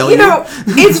have to sell you? You know,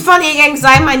 it's funny again because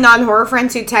I have my non-horror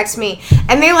friends who text me,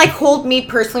 and they like hold me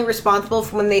personally responsible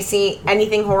for when they see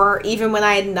anything horror, even when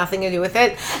I had nothing to do with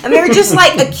it. And they're just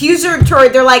like accusatory.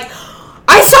 They're like,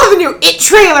 "I saw the new It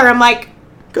trailer." I'm like,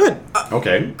 Good.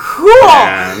 Okay. "Cool.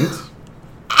 And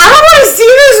I don't want to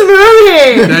see this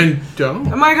movie." Then don't.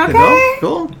 I'm like, Cool. "Okay."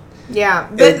 Cool. Yeah,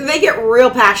 but they get real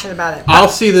passionate about it. I'll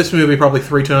see this movie probably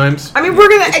 3 times. I mean, we're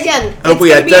gonna again. Oh, It's we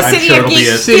gonna had be a that. I'm City sure of it'll be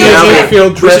Geeks a City field of trip. Geeks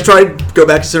field We trip. should try to go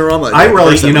back to Cinerama. I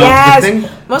really, you know, Yes, the thing.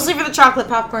 mostly for the chocolate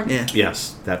popcorn. Yeah.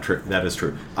 Yes, that is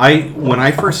true. When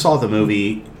I first saw the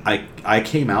movie, I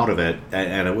came out of it,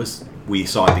 and it was we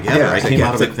saw it together. Yeah, I it's came like,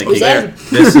 out of yeah, it it's thinking, like-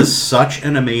 this is such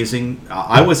an amazing.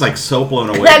 I was like so blown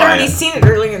away I'd by already it. seen it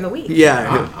earlier in the week.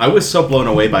 Yeah. I was so blown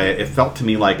away by it. It felt to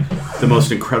me like the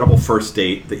most incredible first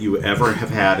date that you ever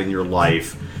have had in your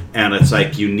life. And it's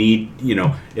like you need,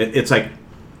 it's like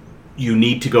you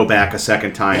need to go back a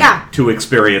second time Yeah. to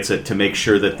experience it to make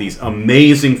sure that these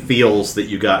amazing feels that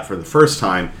you got for the first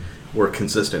time were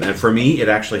consistent. And for me, it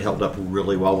actually held up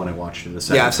really well when I watched it the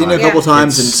second time. Yeah, I've seen it a couple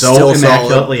times It's and so still solid.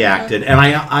 immaculately acted. And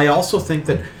I also think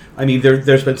that, I mean,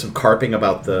 there's been some carping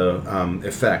about the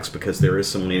effects because there is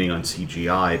some leaning on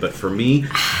CGI. But for me,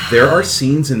 there are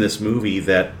scenes in this movie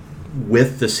that,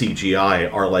 with the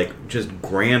CGI, are like just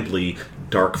grandly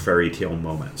dark fairy tale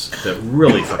moments that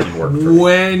really fucking work for me.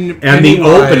 When And the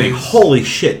Pennywise- opening, holy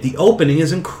shit, the opening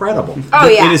is incredible. Oh,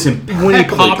 yeah. It is impeccably when he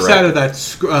pops directed. out of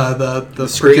that the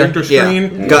Screen? projector Yeah.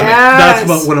 screen, Got me. that's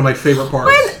about one of my favorite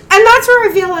parts. And that's where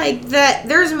I feel like that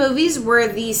there's movies where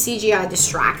the CGI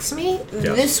distracts me.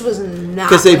 Yes. This was not.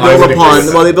 Because they I build would upon, agree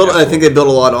with well, they that. build. I think they build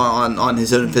a lot on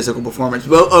his own physical performance.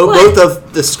 Both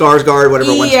of the Skarsgård,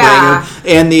 whatever one's Yeah.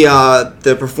 playing him, and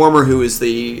the performer who is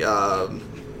the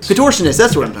contortionist.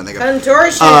 That's what I'm trying to think of.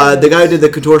 Contortion. The guy who did the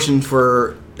contortion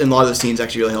for in a lot of the scenes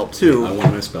actually really helped too. I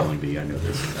want my spelling bee, I know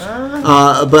this.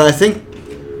 But I think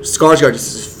Skarsgård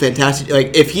is fantastic.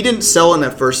 Like if he didn't sell in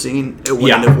that first scene, it wouldn't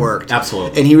Yeah, have worked.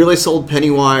 absolutely. And he really sold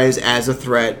Pennywise as a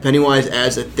threat. Pennywise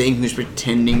as a thing who's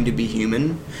pretending to be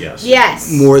human. Yes.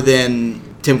 yes. More than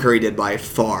Tim Curry did by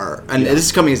far. And this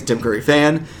is coming as a Tim Curry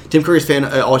fan. Tim Curry's fan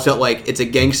always felt like it's a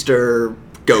gangster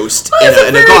ghost Well, it's a in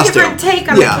a very costume. different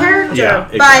take on the character, Yeah,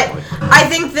 exactly. but I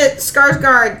think that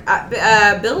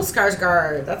Skarsgård, Bill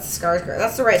Skarsgård, that's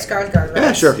the right Skarsgård, right?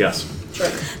 Yeah, sure. Yes. Sure.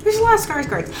 There's a lot of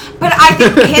Skarsgårds, but I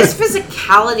think his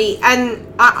physicality, and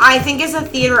I think as a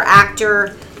theater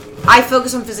actor, I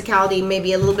focus on physicality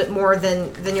maybe a little bit more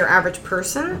than your average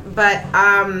person, but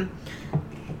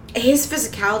his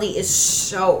physicality is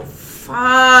so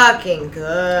fucking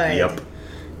good. Yep.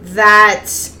 That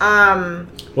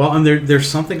Well, and there's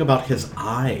something about his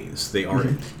eyes. They are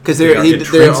 'Cause they they are are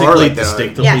intrinsically like that.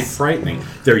 distinctively Yes. frightening.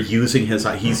 They're using his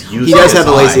eye. He's using. He does his have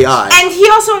a lazy eyes. eye. and he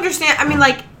also understands. I mean,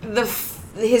 like the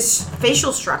his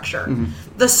facial structure,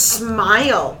 the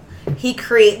smile he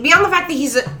creates, beyond the fact that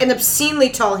he's an obscenely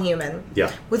tall human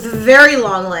with very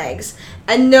long legs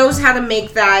and knows how to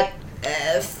make that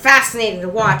fascinating to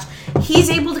watch.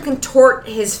 He's able to contort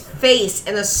his face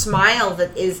in a smile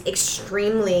that is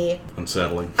extremely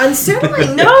unsettling. No,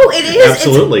 it is.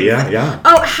 Absolutely, yeah.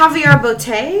 Oh, Javier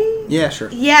Botet? Yeah, sure.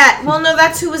 Yeah, well, no,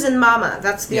 that's who was in Mama.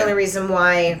 That's the only reason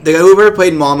why. The guy who ever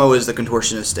played Mama was the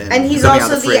contortionist, and he's coming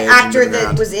out also of the fridge and actor moving that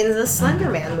around. was in the Slender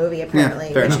Man movie, apparently.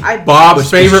 Yeah, fair which enough.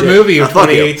 Bob's favorite movie of Fuck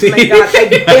you. 2018. Oh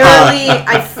my god,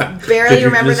 I barely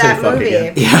remember just say that fuck movie.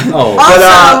 again? Yeah. Oh,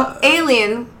 Also,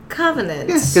 Alien Covenant.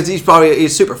 Because he's a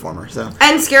super performer, so.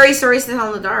 And Scary Stories to Tell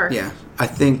in the Dark. Yeah, I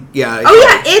think, yeah.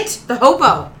 Oh yeah, the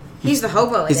hobo. He's the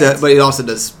hobo in it. But he also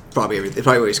does probably everything.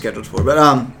 Probably what he's scheduled for.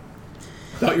 But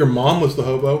Thought your mom was the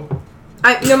hobo.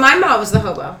 No, my mom was the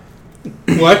hobo.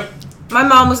 What? My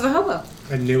mom was the hobo.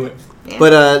 I knew it. Yeah.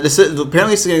 But this is,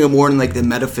 apparently it's going to go more in like the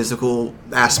metaphysical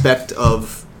aspect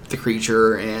of the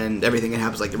creature and everything that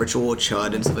happens, like the ritual with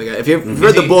Chud and stuff like that. If you've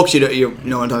read the books, you know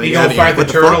what I'm talking You about. gonna fight the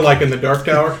turtle like in the Dark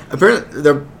Tower? Apparently,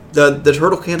 the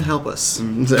turtle can't help us.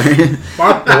 Sorry.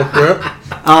 Fuck bullshit.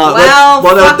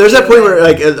 No, there's that point where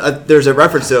like there's a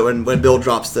reference to it when Bill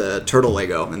drops the turtle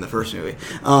Lego in the first movie.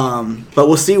 But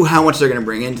we'll see how much they're going to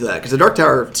bring into that, because the Dark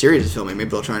Tower series is filming. Maybe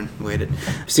they'll try and wait it.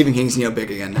 Stephen King's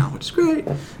big again now, which is great.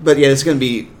 But yeah, it's going to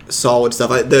be solid stuff.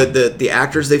 The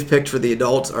actors they've picked for the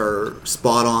adults are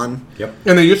spot on. Yep.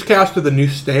 And they just casted the new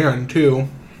Stan too,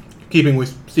 keeping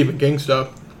with Stephen King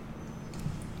stuff.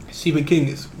 Stephen King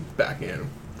is back in.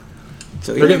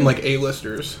 So They're getting like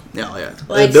A-listers. Yeah.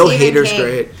 Like Bill Stephen Hader's King.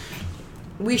 great.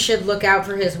 We should look out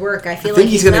for his work. I feel I think like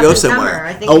he's going to an go up-and-comer. somewhere.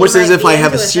 I think Almost he as might if be I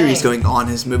have a into series thing. going on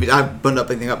his movies. I've buttoned up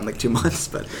everything up in like 2 months,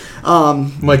 but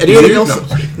Like anything you?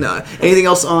 else? No. Anything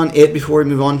else on it before we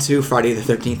move on to Friday the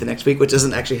 13th the next week, which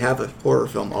doesn't actually have a horror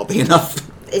film, oddly enough.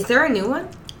 Is there a new one?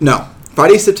 No.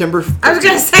 Friday, September 15th. I was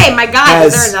gonna say, my God,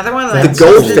 has is there another one? The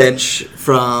Goldfinch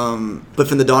from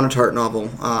the Donna Tartt novel.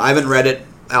 I haven't read it.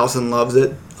 Allison loves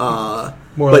it. But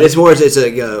it's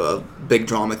a big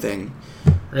drama thing.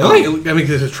 Really? I mean,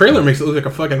 'cause the trailer makes it look like a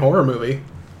fucking horror movie.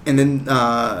 And then,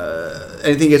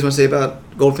 anything you guys want to say about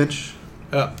Goldfinch?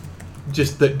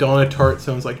 Just that Donna Tartt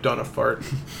sounds like Donna Fart.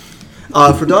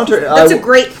 For Donna Tartt, That's a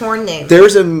great porn name.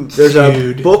 There's a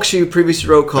Dude. book she previously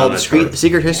wrote called Donna The Tartt.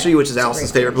 Secret History, which is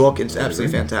Allison's favorite book. It's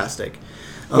absolutely fantastic.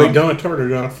 Wait, Donna Tartt or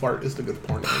Donna Fart is the good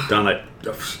porn name.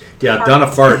 Donna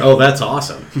Fart. Oh, that's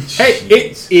awesome. Hey,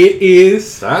 it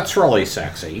is. That's really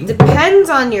sexy. Depends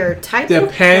on your type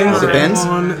Depends of porn. Depends.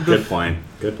 on the.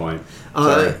 Good point.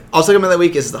 Sorry. Also coming that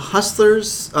week is The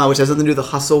Hustlers, which has nothing to do with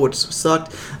The Hustle, which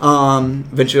sucked.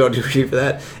 Eventually I'll do a review for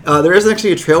that. There isn't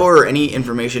actually a trailer or any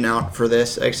information out for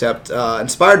this, except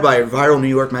inspired by a viral New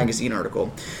York Magazine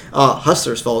article.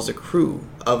 Hustlers follows a crew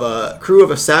of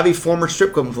a savvy former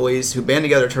strip club employees who band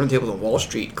together to turn the tables on Wall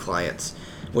Street clients.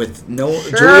 With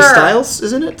Julia Stiles,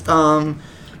 isn't it? But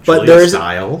Julia there is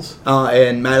Stiles.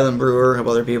 and Madeline Brewer, a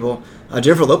couple other people.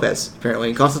 Jennifer Lopez, apparently,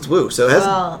 and Constance Wu. So it has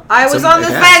I was some on the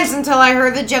cast. fence until I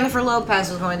heard that Jennifer Lopez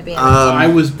was going to be in it. I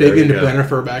was big There you into go.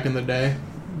 Jennifer back in the day.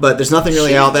 But there's nothing really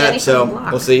She's out Jenny that, so from the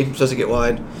block. we'll see. It's supposed to get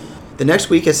wide. The next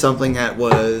week is something that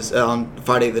was on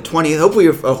Friday the 20th. Hopefully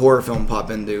a horror film pop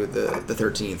into the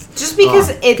 13th. Just because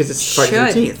it Because it's Friday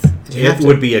the should. 13th. You have It to.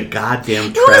 would be a goddamn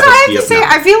You know what I travesty have to of say?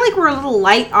 not- I feel like we're a little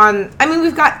light on. I mean,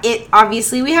 we've got it.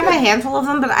 Obviously, we have a handful of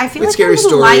them, but I feel With like scary we're a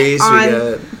little stories. light We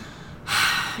on. got,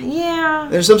 Yeah.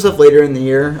 there's some stuff later in the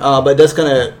year, but it does kind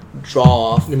of draw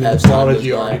off. I mean, as time Mythology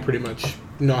goes by. already pretty much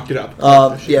knocked it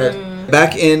up. Yeah.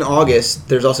 Back in August,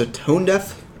 there's also Tone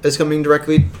Deaf is coming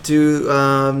directly to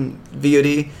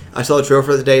VOD. I saw the trailer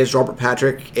for the day. It's Robert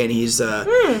Patrick, and he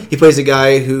plays a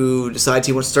guy who decides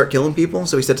he wants to start killing people,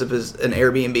 so he sets up an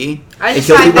Airbnb I and just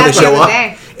kills tried people that that the show other up.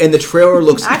 day. And the trailer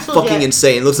looks Actual fucking jet.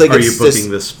 insane. It looks like Are it's you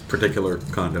booking this particular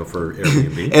condo for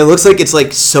Airbnb? and it looks like it's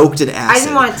like soaked in acid.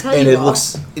 didn't want to tell and you it all.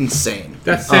 looks insane.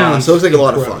 That sounds so it looks like a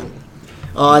lot of fun.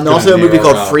 And also a movie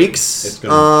called Freaks, just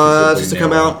to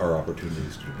come out. Our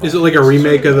opportunities to Is it like a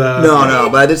remake of the? No,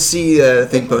 but I did see a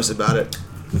thing posted about it.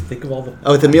 think of all the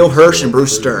With Emil Hirsch and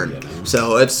Bruce Stern.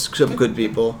 So it's some good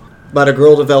people. About a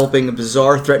girl developing a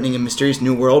bizarre, threatening, and mysterious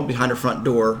new world behind her front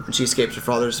door, and she escapes her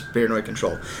father's paranoid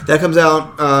control. That comes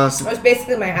out. That was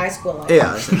basically my high school life.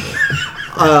 Yeah.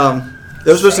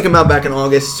 They were supposed to come out back in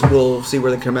August. We'll see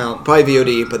where they come out. Probably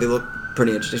VOD, but they look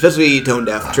pretty interesting. Especially Tone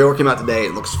Deaf. The trailer came out today.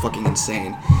 It looks fucking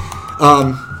insane.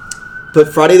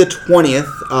 But Friday the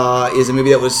 20th is a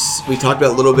movie that we talked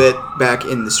about a little bit back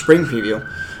in the spring preview.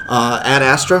 Ad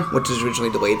Astra, which was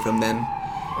originally delayed from then.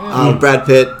 Brad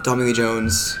Pitt, Tommy Lee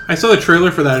Jones. I saw the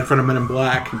trailer for that in front of Men in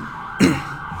Black.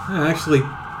 actually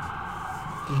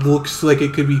looks like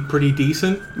it could be pretty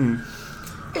decent. Kind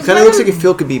of looks like you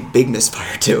feel could be big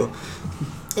misfire too.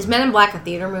 Is Men in Black a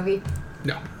theater movie?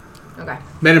 No. Okay.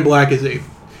 Men in Black is a...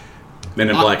 Men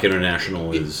in Black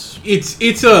International is...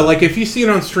 It's a... Like, if you see it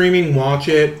on streaming, watch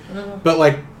it. But,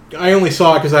 like, I only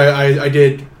saw it because I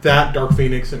did that, Dark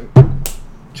Phoenix, and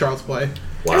Child's Play.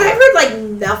 Wow. And I've heard, like,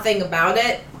 nothing about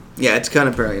it. Yeah, it's kind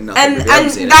of apparently nothing. And if you haven't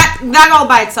seen that all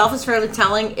by itself is fairly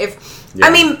telling. Yeah. I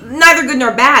mean, neither good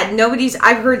nor bad.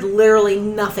 I've heard literally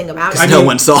nothing about it. it. No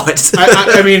one saw it.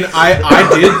 I mean,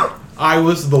 I did. I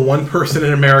was the one person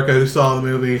in America who saw the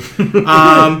movie.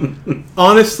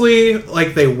 Honestly,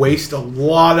 like, they waste a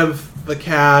lot of the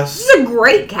cast. This is a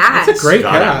great cast. It's a great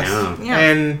Got it, cast. yeah.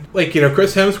 And, like, you know,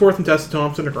 Chris Hemsworth and Tessa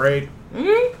Thompson are great.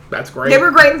 Mm-hmm. That's great. They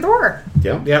were great in Thor.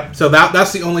 Yeah. Yep. So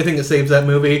that's the only thing that saves that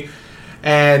movie.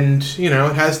 And, you know,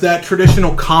 it has that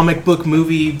traditional comic book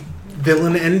movie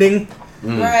villain ending.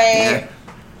 Right.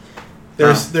 There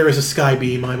is a sky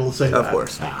beam, I will say that. Of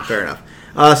course. Fair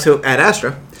enough. So, Ad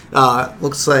Astra,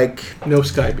 looks like No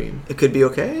sky beam. it could be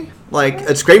okay. Like,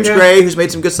 it's James Gray, who's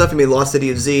made some good stuff. He made Lost City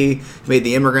of Z, he made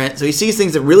The Immigrant. So he sees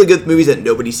things that really good movies that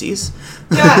nobody sees.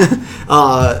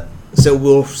 Yeah. So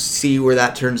we'll see where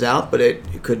that turns out, but it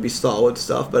could be solid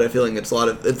stuff. But I feel like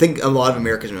I think a lot of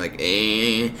Americans are like,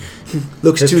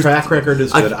 looks His too track record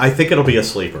is good. I think it'll be a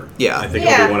sleeper. Yeah. I think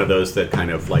Yeah. it'll be one of those that kind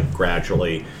of like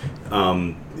gradually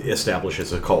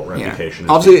establishes a cult reputation. as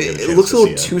Obviously, people get it chance looks a to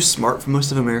little see too smart for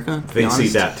most of America. To be They see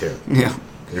honest. that too. Yeah.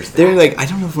 There's that. They're like, I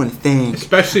don't know if I want to think.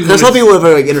 Especially when There's some it's- people who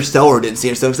have like Interstellar didn't see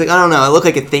it, so it's like, I don't know, it looked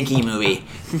like a thinky movie.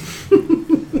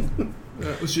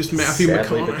 It was just Matthew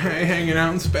Sadly, McConaughey hanging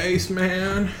out in space,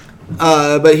 man.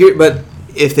 But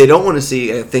if they don't want to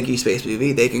see a thinky space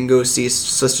movie, they can go see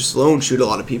Sylvester Stallone shoot a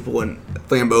lot of people in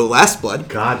Flambeau Last Blood.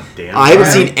 God damn. I haven't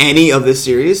Right. seen any of this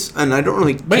series, and I don't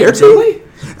really Wait, care to. really?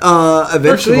 Eventually,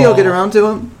 First of I'll get all- around to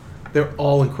them. They're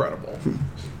all incredible.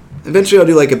 Eventually, I'll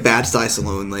do like a Bad Sty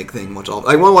Stallone like thing. I'm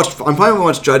probably gonna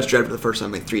watch Judge Dredd for the first time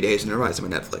in like 3 days, and realize I'm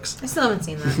on Netflix. I still haven't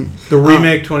seen that. The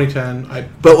remake 2010.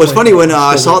 But what's funny when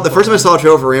I saw it, the first time I saw a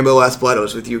trailer for Rambo Last Blood, it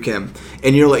was with you, Kim,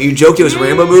 and you're like, you joked it was a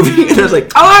Rambo movie, and I was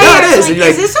like, Oh, yeah, yeah, it is. like, And you're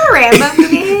is like, this a Rambo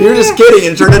movie? you're just kidding,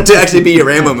 and it turned out to actually be a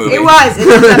Rambo movie. It was. It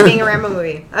ended up being a Rambo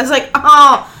movie. I was like,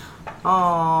 oh,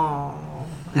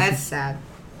 that's sad.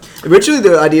 Originally,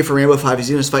 the idea for Rambo 5 is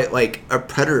he was going to fight like a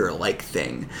predator-like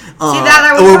thing.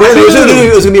 that was or right.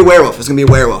 it was going to be a werewolf. It was going to be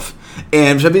a werewolf.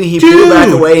 And for something he pulled back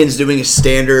away and is doing a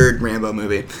standard Rambo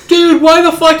movie. Dude, why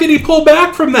the fuck did he pull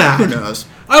back from that? Who knows?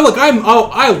 I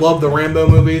love the Rambo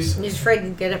movies. He's afraid to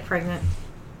get it pregnant.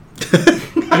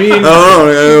 I mean,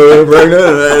 Oh,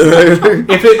 pregnant.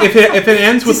 if it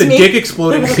ends with the Me? dick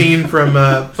exploding scene from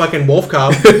fucking Wolf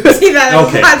Cop. See that?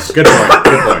 Okay. Watch. Good point.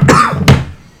 Good point.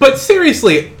 But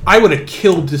seriously, I would have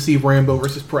killed to see Rambo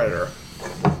versus Predator.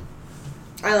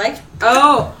 I liked.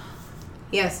 Oh,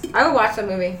 yes, I would watch that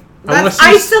movie. wanna see-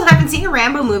 I still haven't seen a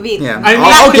Rambo movie. Yeah, I mean,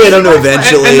 I'll get him to And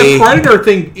eventually. the Predator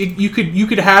thing, you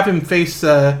could have him face.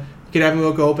 You could have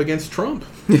him go up against Trump.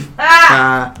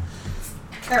 Ah,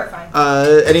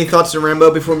 terrifying. Any thoughts on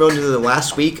Rambo before we move into the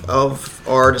last week of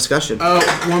our discussion?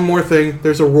 One more thing.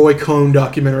 There's a Roy Cohn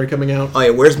documentary coming out. Oh yeah,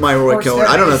 where's my Roy course Cohn? there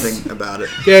I don't know is. anything about it.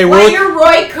 Yeah, What, Roy, your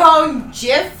Roy Cohn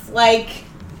GIF? Like,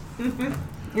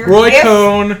 your Roy GIF?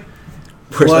 Cohn.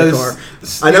 Where's my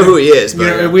Was- car? I know who he is, but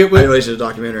Yeah, I know he's in a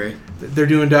documentary. They're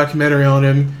doing a documentary on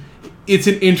him. It's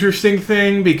an interesting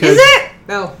thing because Is it?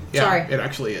 No, Yeah, sorry. it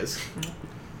actually is.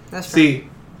 That's right. See,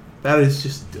 that is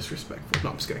just disrespectful.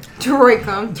 No, I'm just kidding. To Roy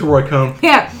Cohn. To Roy Cohn.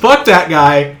 Yeah. Fuck that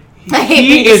guy. I hate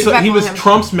being He disrespectful was to him.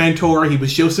 Trump's mentor. He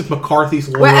was Joseph McCarthy's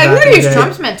lawyer. Well, I back heard in he the was day.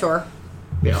 Trump's mentor.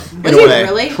 Yeah. Was In a he way.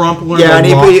 really? Trump learned Yeah, a and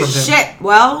he lot put- from him. Shit.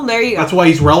 Well, there you go. That's why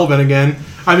he's relevant again.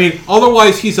 I mean,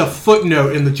 otherwise he's a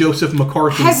footnote in the Joseph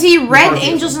McCarthy. Has he read McCarthy.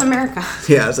 Angels in America?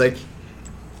 Yeah, it's like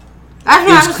I don't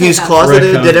know how to say he's that. closeted.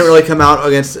 Red Didn't cones. really come out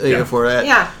against Yeah. for that.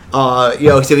 Yeah.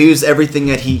 So he was everything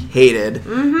that he hated.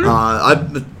 Mm-hmm.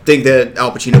 I think that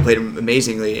Al Pacino played him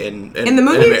amazingly in In the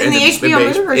movie, in the HBO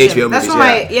movie version. HBO That's movies,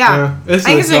 why, yeah. This I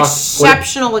think is it's an a doc-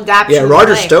 exceptional adaptation. Yeah, of Roger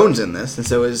the play. Stone's in this, and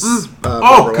so is. Mm. Oh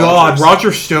Barbara God, Walters.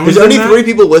 Roger Stone. There's only 3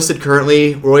 people listed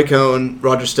currently: Roy Cohn,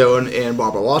 Roger Stone, and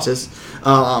Barbara Walters.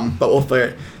 But we'll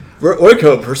figure. Roy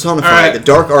Cohn personified All right. the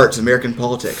dark arts of American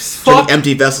politics, Fuck turning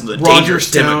empty vessels into Roger dangerous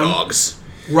Stone. demagogues.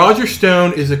 Roger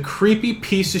Stone is a creepy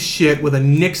piece of shit with a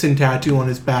Nixon tattoo on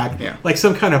his back. Yeah. Like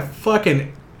some kind of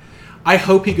fucking... I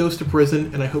hope he goes to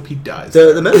prison, and I hope he dies.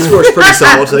 The metaphor is pretty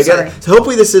solid. So, I'm sorry. so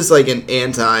hopefully this is like an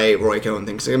anti-Roy Cohn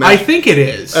thing. So I think it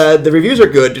is. the reviews are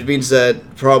good. It means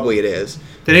that probably it is.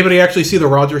 Did anybody actually see the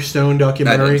Roger Stone I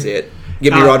documentary? didn't see it.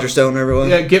 Give me Roger Stone, everyone.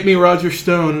 Yeah, get me Roger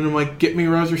Stone. And I'm like, get me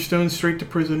Roger Stone straight to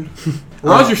prison.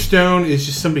 Roger Stone is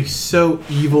just somebody so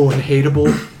evil and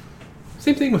hateable.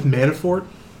 Same thing with Manafort.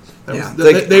 Yeah. How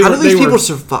do these people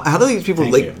survive? How do these people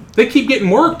They keep getting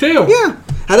work too. Yeah.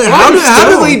 How do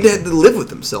they live with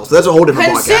themselves? That's a whole different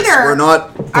podcast. We're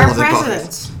not our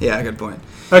presidents. Yeah, good point.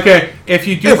 Okay, if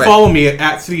you do follow me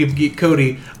at City of Geek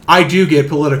Cody, I do get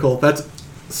political. That's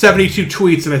 72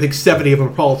 tweets, and I think 70 of them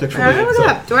are politics related.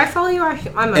 So. Do I follow you?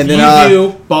 I'm and then,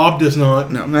 you do. Bob does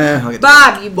not. No,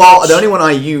 Bob, you. Well, the only one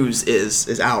I use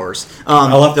is ours.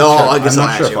 I'll have to check. I'm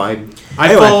not sure if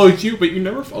I followed you, but you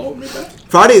never followed me back.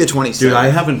 Friday the 27th. Dude, I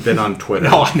haven't been on Twitter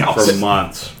for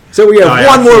months. So we have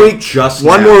one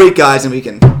more week, guys, and we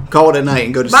can call it a night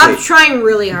and go to sleep. Bob's trying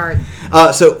really hard.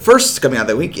 So first coming out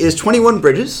that week is 21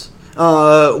 Bridges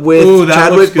with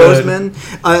Chadwick Boseman.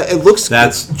 It looks.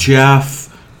 That's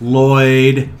Jeff,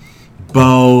 Lloyd,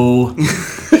 Bo.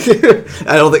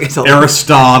 I don't think it's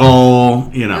Aristotle.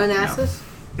 Onassis?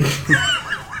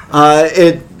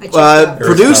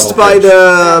 Produced by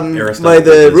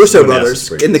the Russo brothers,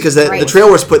 because the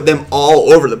trailers put them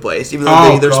all over the place. Even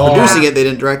though they're producing it, they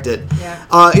didn't direct it.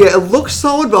 Yeah, it looks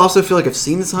solid, but I also feel like I've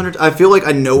seen this 100. I feel like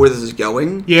I know where this is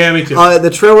going. Yeah, me too. The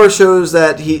trailer shows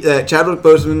that Chadwick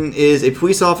Boseman is a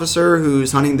police officer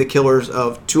who's hunting the killers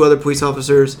of 2 other police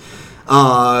officers.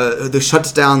 Who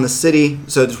shuts down the city,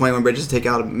 so the 21 Bridges take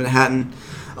out Manhattan.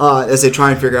 As they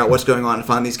try and figure out what's going on and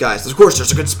find these guys. Of course,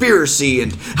 there's a conspiracy,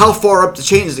 and how far up the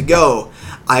chain does it go?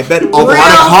 I bet a lot of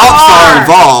cops are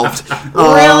involved.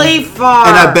 Really far.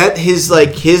 And I bet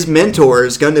his mentor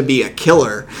is going to be a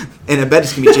killer, and I bet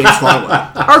it's going to be James Cromwell.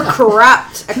 Or a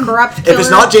corrupt killer. If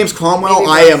it's not James Cromwell,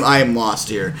 I am lost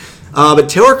here. But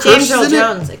Taylor Kirsch James Earl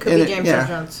Jones. It could be James Earl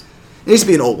Jones. It needs to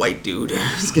be an old white dude.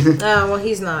 Well,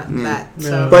 he's not that.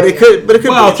 So. But it could.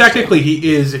 Well, technically,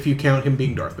 he is if you count him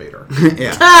being Darth Vader.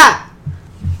 Yeah.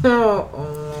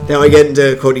 Oh. Now I get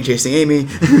into quoting Chasing Amy.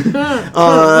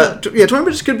 21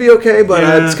 Bridges could be okay, but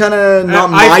it's kind of not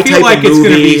my type of movie. I feel like it's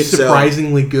going to be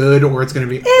surprisingly good, or it's going to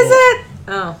be. Is it?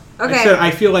 Oh, okay.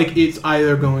 I feel like it's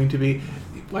either going to be.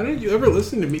 Why don't you ever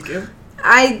listen to me, Kim?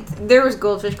 There was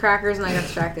goldfish crackers and I got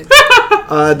distracted.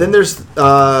 Then there's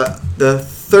the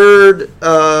third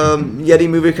Yeti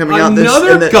movie coming out.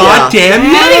 Another goddamn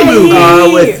Yeti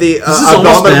movie with the this is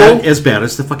almost as bad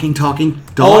as the fucking talking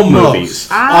dog movies.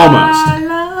 Almost. I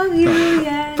love you,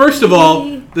 Yeti. First of all,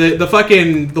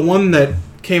 the one that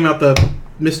came out, the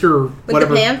Mr. With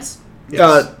whatever. the pants? Yes.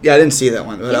 I didn't see that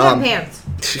one. But, pants.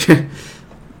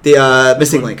 The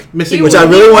Missing Link, which I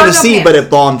really wanted to see, but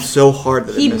it bombed so hard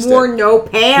that he wore no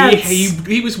pants.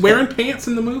 He was wearing pants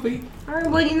in the movie. All right,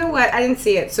 well, you know what? I didn't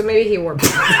see it, so maybe he wore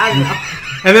pants. I don't know.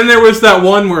 And then there was that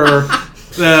one where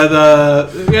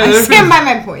I stand by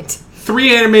my point.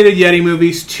 3 animated Yeti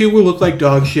movies. 2 will look like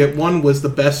dog shit. 1 was the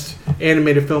best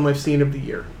animated film I've seen of the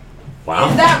year. Wow.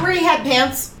 Is that where he had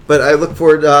pants? But I look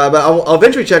forward. But I'll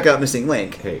eventually check out Missing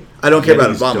Link. Hey, I don't care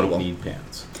about Abominable. Don't need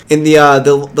pants. In the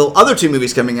other 2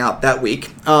 movies coming out that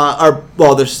week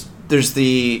there's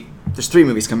 3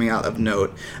 movies coming out of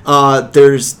note.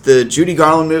 There's the Judy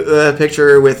Garland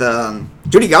picture with Renee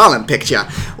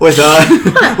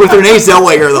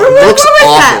Zellweger that looks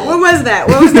awful. What was that?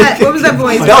 What was that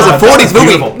voice? That was a 40s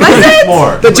movie. Was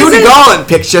it? The Judy Garland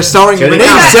picture starring Renee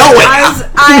Zellweger.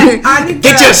 I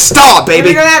just stop,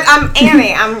 baby. I'm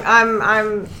Annie.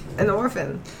 I'm an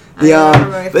orphan.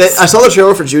 Yeah, but I saw the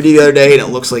trailer for Judy the other day, and it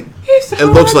looks like shit.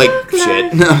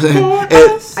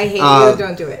 I hate you.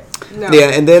 Don't do it. No.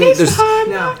 Yeah, and then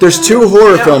there's 2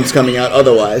 horror films coming out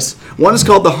otherwise. One is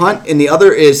called The Hunt, and the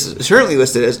other is currently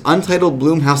listed as Untitled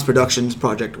Blumhouse Productions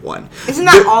Project 1. Isn't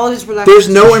that all of his productions? There's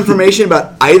no information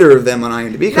about either of them on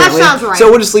IMDb currently. That sounds right. So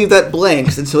we'll just leave that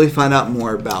blank until we find out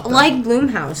more about them. Like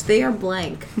Blumhouse, they are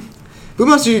blank.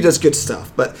 Blumhouse usually does good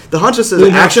stuff, but The Hunt is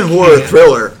an action horror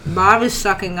thriller. Bob is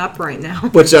sucking up right now.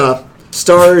 Which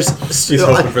stars. He's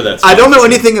hoping for that. I don't know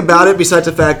anything about it besides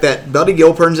the fact that Betty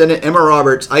Gilpern's in it, Emma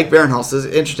Roberts, Ike Barinholtz is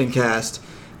an interesting cast.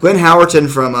 Glenn Howerton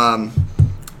from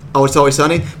It's Always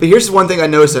Sunny. But here's one thing I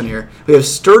noticed on here: we have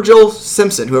Sturgill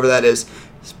Simpson, whoever that is,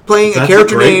 playing a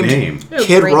character named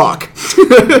Kid Rock.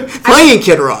 Playing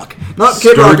Kid Rock, not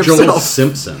Kid Rock himself.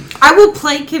 Simpson. I will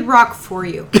play Kid Rock for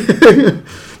you.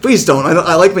 Please don't.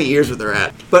 I like my ears where they're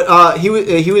at. But he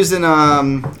was in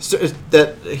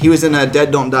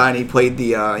Dead Don't Die, and he played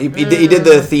the he did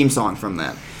the theme song from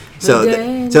that. So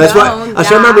that's why I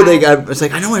remember it's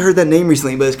like I know I heard that name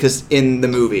recently, but it's because in the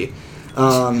movie.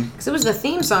 Because it was the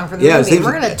theme song for the Yeah, it's movie. the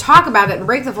We're theme going to talk about it and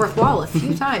break the fourth wall a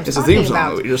few times. It's a talking theme song.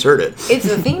 about- You just heard it. It's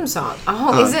the theme song.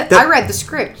 Oh, is it? that- I read the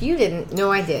script. You didn't.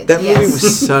 No, I did. That yes. movie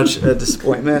was such a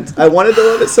disappointment. I wanted to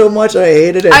love it so much, I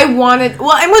hated it. I wanted.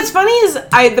 Well, and what's funny is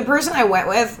the person I went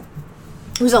with,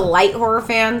 who's a light horror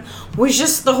fan, was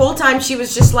just the whole time she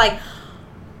was just like,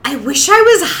 I wish I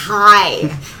was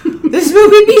high. This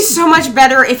movie would be so much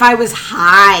better if I was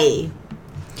high.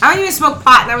 I don't even smoke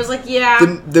pot, and I was like, yeah.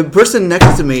 The person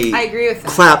next to me I agree with that.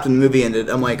 clapped when the movie ended.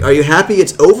 I'm like, are you happy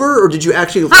it's over, or did you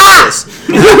actually like Ah! this?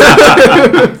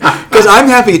 Because I'm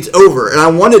happy it's over, and I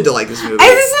wanted to like this movie. And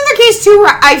this is another case, too,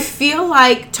 where I feel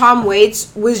like Tom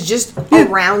Waits was just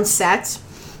around set,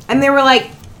 and they were like,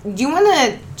 do you want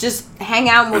to just hang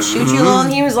out and we'll shoot you a little?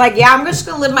 And he was like, yeah, I'm just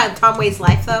going to live my Tom Waits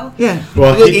life, though. Yeah.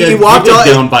 Well, he did walked on.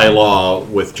 down by law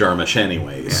with Jarmusch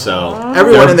anyways, so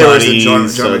Everyone they're in there was buddies, in Jarmusch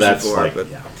so that's before, like, but-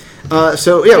 yeah.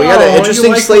 So yeah, we got an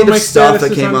interesting slate of stuff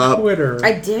that statuses came on up. Twitter.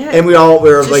 I did. And we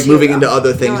were Just like you, moving though. into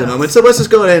other things No in a one moment. else. So let's just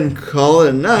go ahead and call it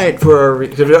a night for our.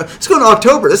 Let's go in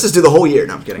October. Let's just do the whole year.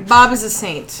 No, I'm kidding. Bob is a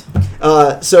saint.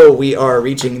 So we are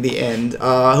reaching the end. Is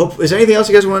there anything else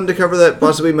you guys wanted to cover that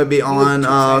possibly might be on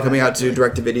coming out to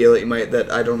direct to video that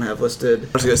I don't have listed?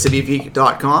 Let's go to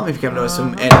cityofgeek.com if you come to us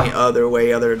from any other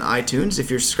way other than iTunes. If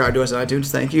you're subscribed to us on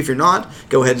iTunes, thank you. If you're not,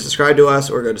 go ahead and subscribe to us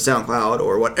or go to SoundCloud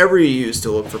or whatever you use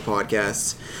to look for podcasts.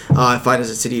 Find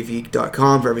us at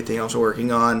cityofgeek.com for everything else we're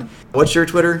working on. What's your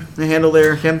Twitter handle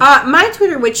there, Kim? My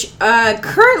Twitter, which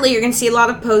currently you're going to see a lot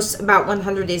of posts about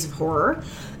 100 Days of Horror,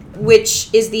 which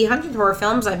is the 100 horror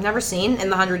films I've never seen in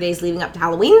the 100 days leading up to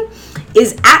Halloween,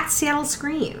 is at Seattle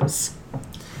Screams.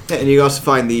 Yeah, and you can also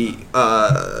find the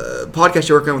podcast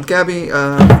you're working on with Gabby.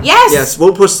 Yes! Yes,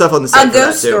 we'll put stuff on the site for that,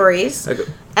 Ghost too. Stories. A go-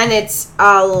 And it's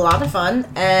a lot of fun.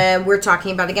 We're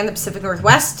talking about, again, the Pacific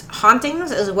Northwest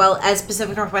hauntings as well as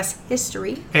Pacific Northwest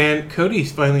history. And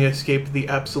Cody's finally escaped the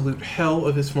absolute hell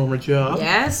of his former job.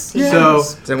 Yes. So,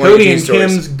 Yes. Then what are Cody your and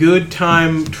stories? Kim's Good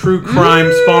Time True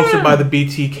Crime, sponsored by the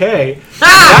BTK,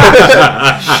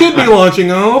 should be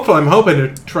launching. I'm hoping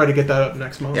to try to get that up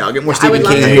next month. Yeah, I'll get more I Stephen would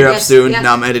love King to. here up Yes, soon. yes.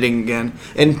 Now I'm editing again.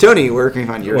 And Tony, where can you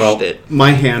find your Well, shit?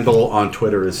 my handle on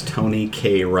Twitter is Tony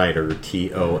K. Ryder,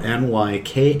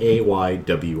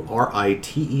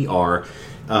 TonyKaywriter.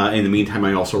 In the meantime,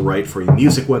 I also write for a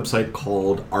music website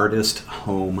called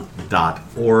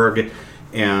artisthome.org,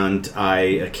 and I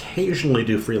occasionally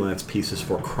do freelance pieces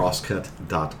for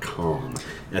crosscut.com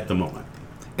at the moment.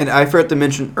 And I forgot to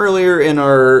mention earlier in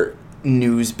our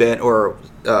news bit or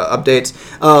updates,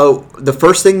 the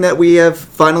first thing that we have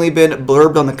finally been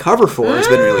blurbed on the cover for has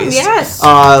been released. yes.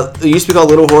 It used to be called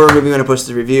Little Horror Movie when I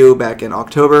posted the review back in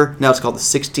October. Now it's called the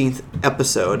 16th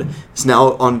episode. It's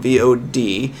now on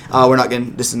VOD. We're not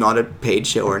getting, this is not a paid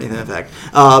show or anything like that.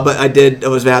 But I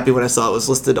was happy when I saw it was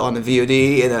listed on the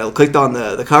VOD, and I clicked on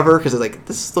the cover because I was like,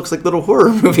 this looks like Little Horror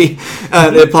Movie.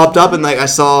 And it popped up, and like I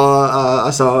saw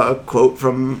a quote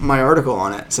from my article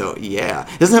on it. So yeah,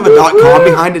 it doesn't have a .com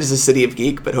behind it. It's a City of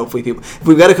Geek, but hopefully people.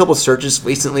 We've got a couple searches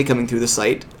recently coming through the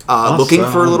site looking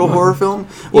for a little horror film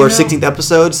or 16th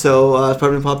episode. So it's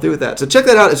probably gonna pop through with that. So check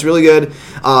that out. It's really good.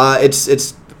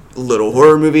 It's Little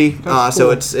Horror Movie. So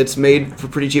it's made for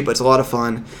pretty cheap, but it's a lot of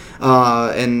fun.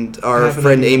 And our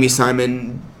friend Amy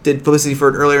Simon did publicity for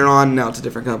it earlier on. Now it's a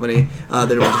different company. They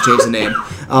don't want to change the name.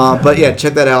 But yeah,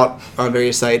 check that out on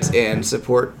various sites and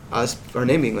support us, our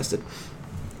name being listed.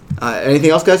 Anything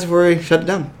else, guys, before we shut it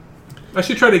down? I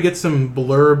should try to get some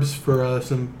blurbs for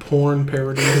some porn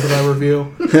parodies that I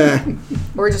review.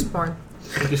 Or just porn.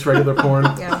 Or just regular porn.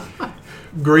 Yeah.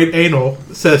 Great anal,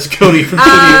 says Cody from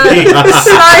City of Geek.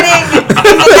 Starting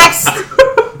in the next...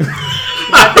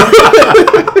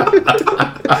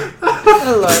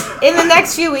 Oh, Lord. In the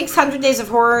next few weeks, 100 Days of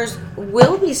Horrors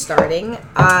will be starting.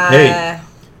 Hey.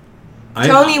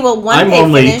 Tony will one day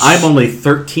finish. I'm only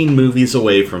 13 movies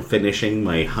away from finishing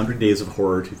my 100 Days of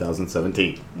Horror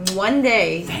 2017. One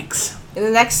day. Thanks. In the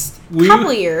next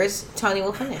couple years, Tony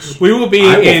will finish. We will be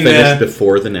I will in finish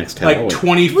before the next like Halloween.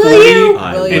 2040, Will you?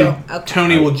 I Will will. you? and Okay.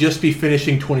 Tony will just be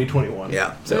finishing 2021.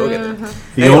 Yeah, so we'll get there.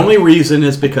 The only reason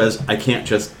is because I can't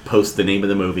just post the name of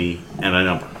the movie and a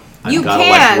number. I've You gotta,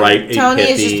 can. write a Tony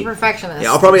is pithy- just a perfectionist.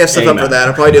 Yeah, I'll probably have stuff up Amen. for that.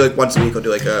 I'll probably do like once a week. I'll do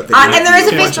like a thing. And there is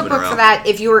a bunch of Facebook them in a group row. for that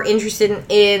if you are interested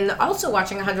in also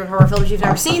watching 100 horror films you've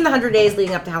never seen, the 100 days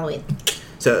leading up to Halloween.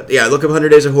 So yeah, look up 100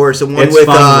 Days of Horror. So one It's with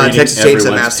fun reading Texas Chainsaw everyone's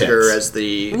Massacre picks. as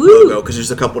the Woo. logo because there's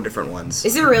a couple different ones.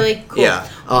 Is it really? Cool. Yeah.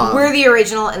 We're the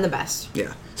original and the best.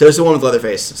 Yeah. So it's the one with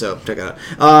Leatherface. So check it out.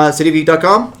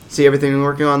 cityofgeek.com. See everything we're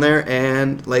working on there,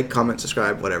 and like, comment,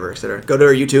 subscribe, whatever, etc. Go to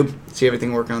our YouTube. See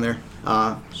everything we're working on there.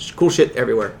 Cool shit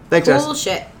everywhere. Thanks, guys. Cool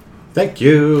shit. Thank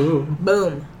you.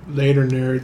 Boom. Later, nerds.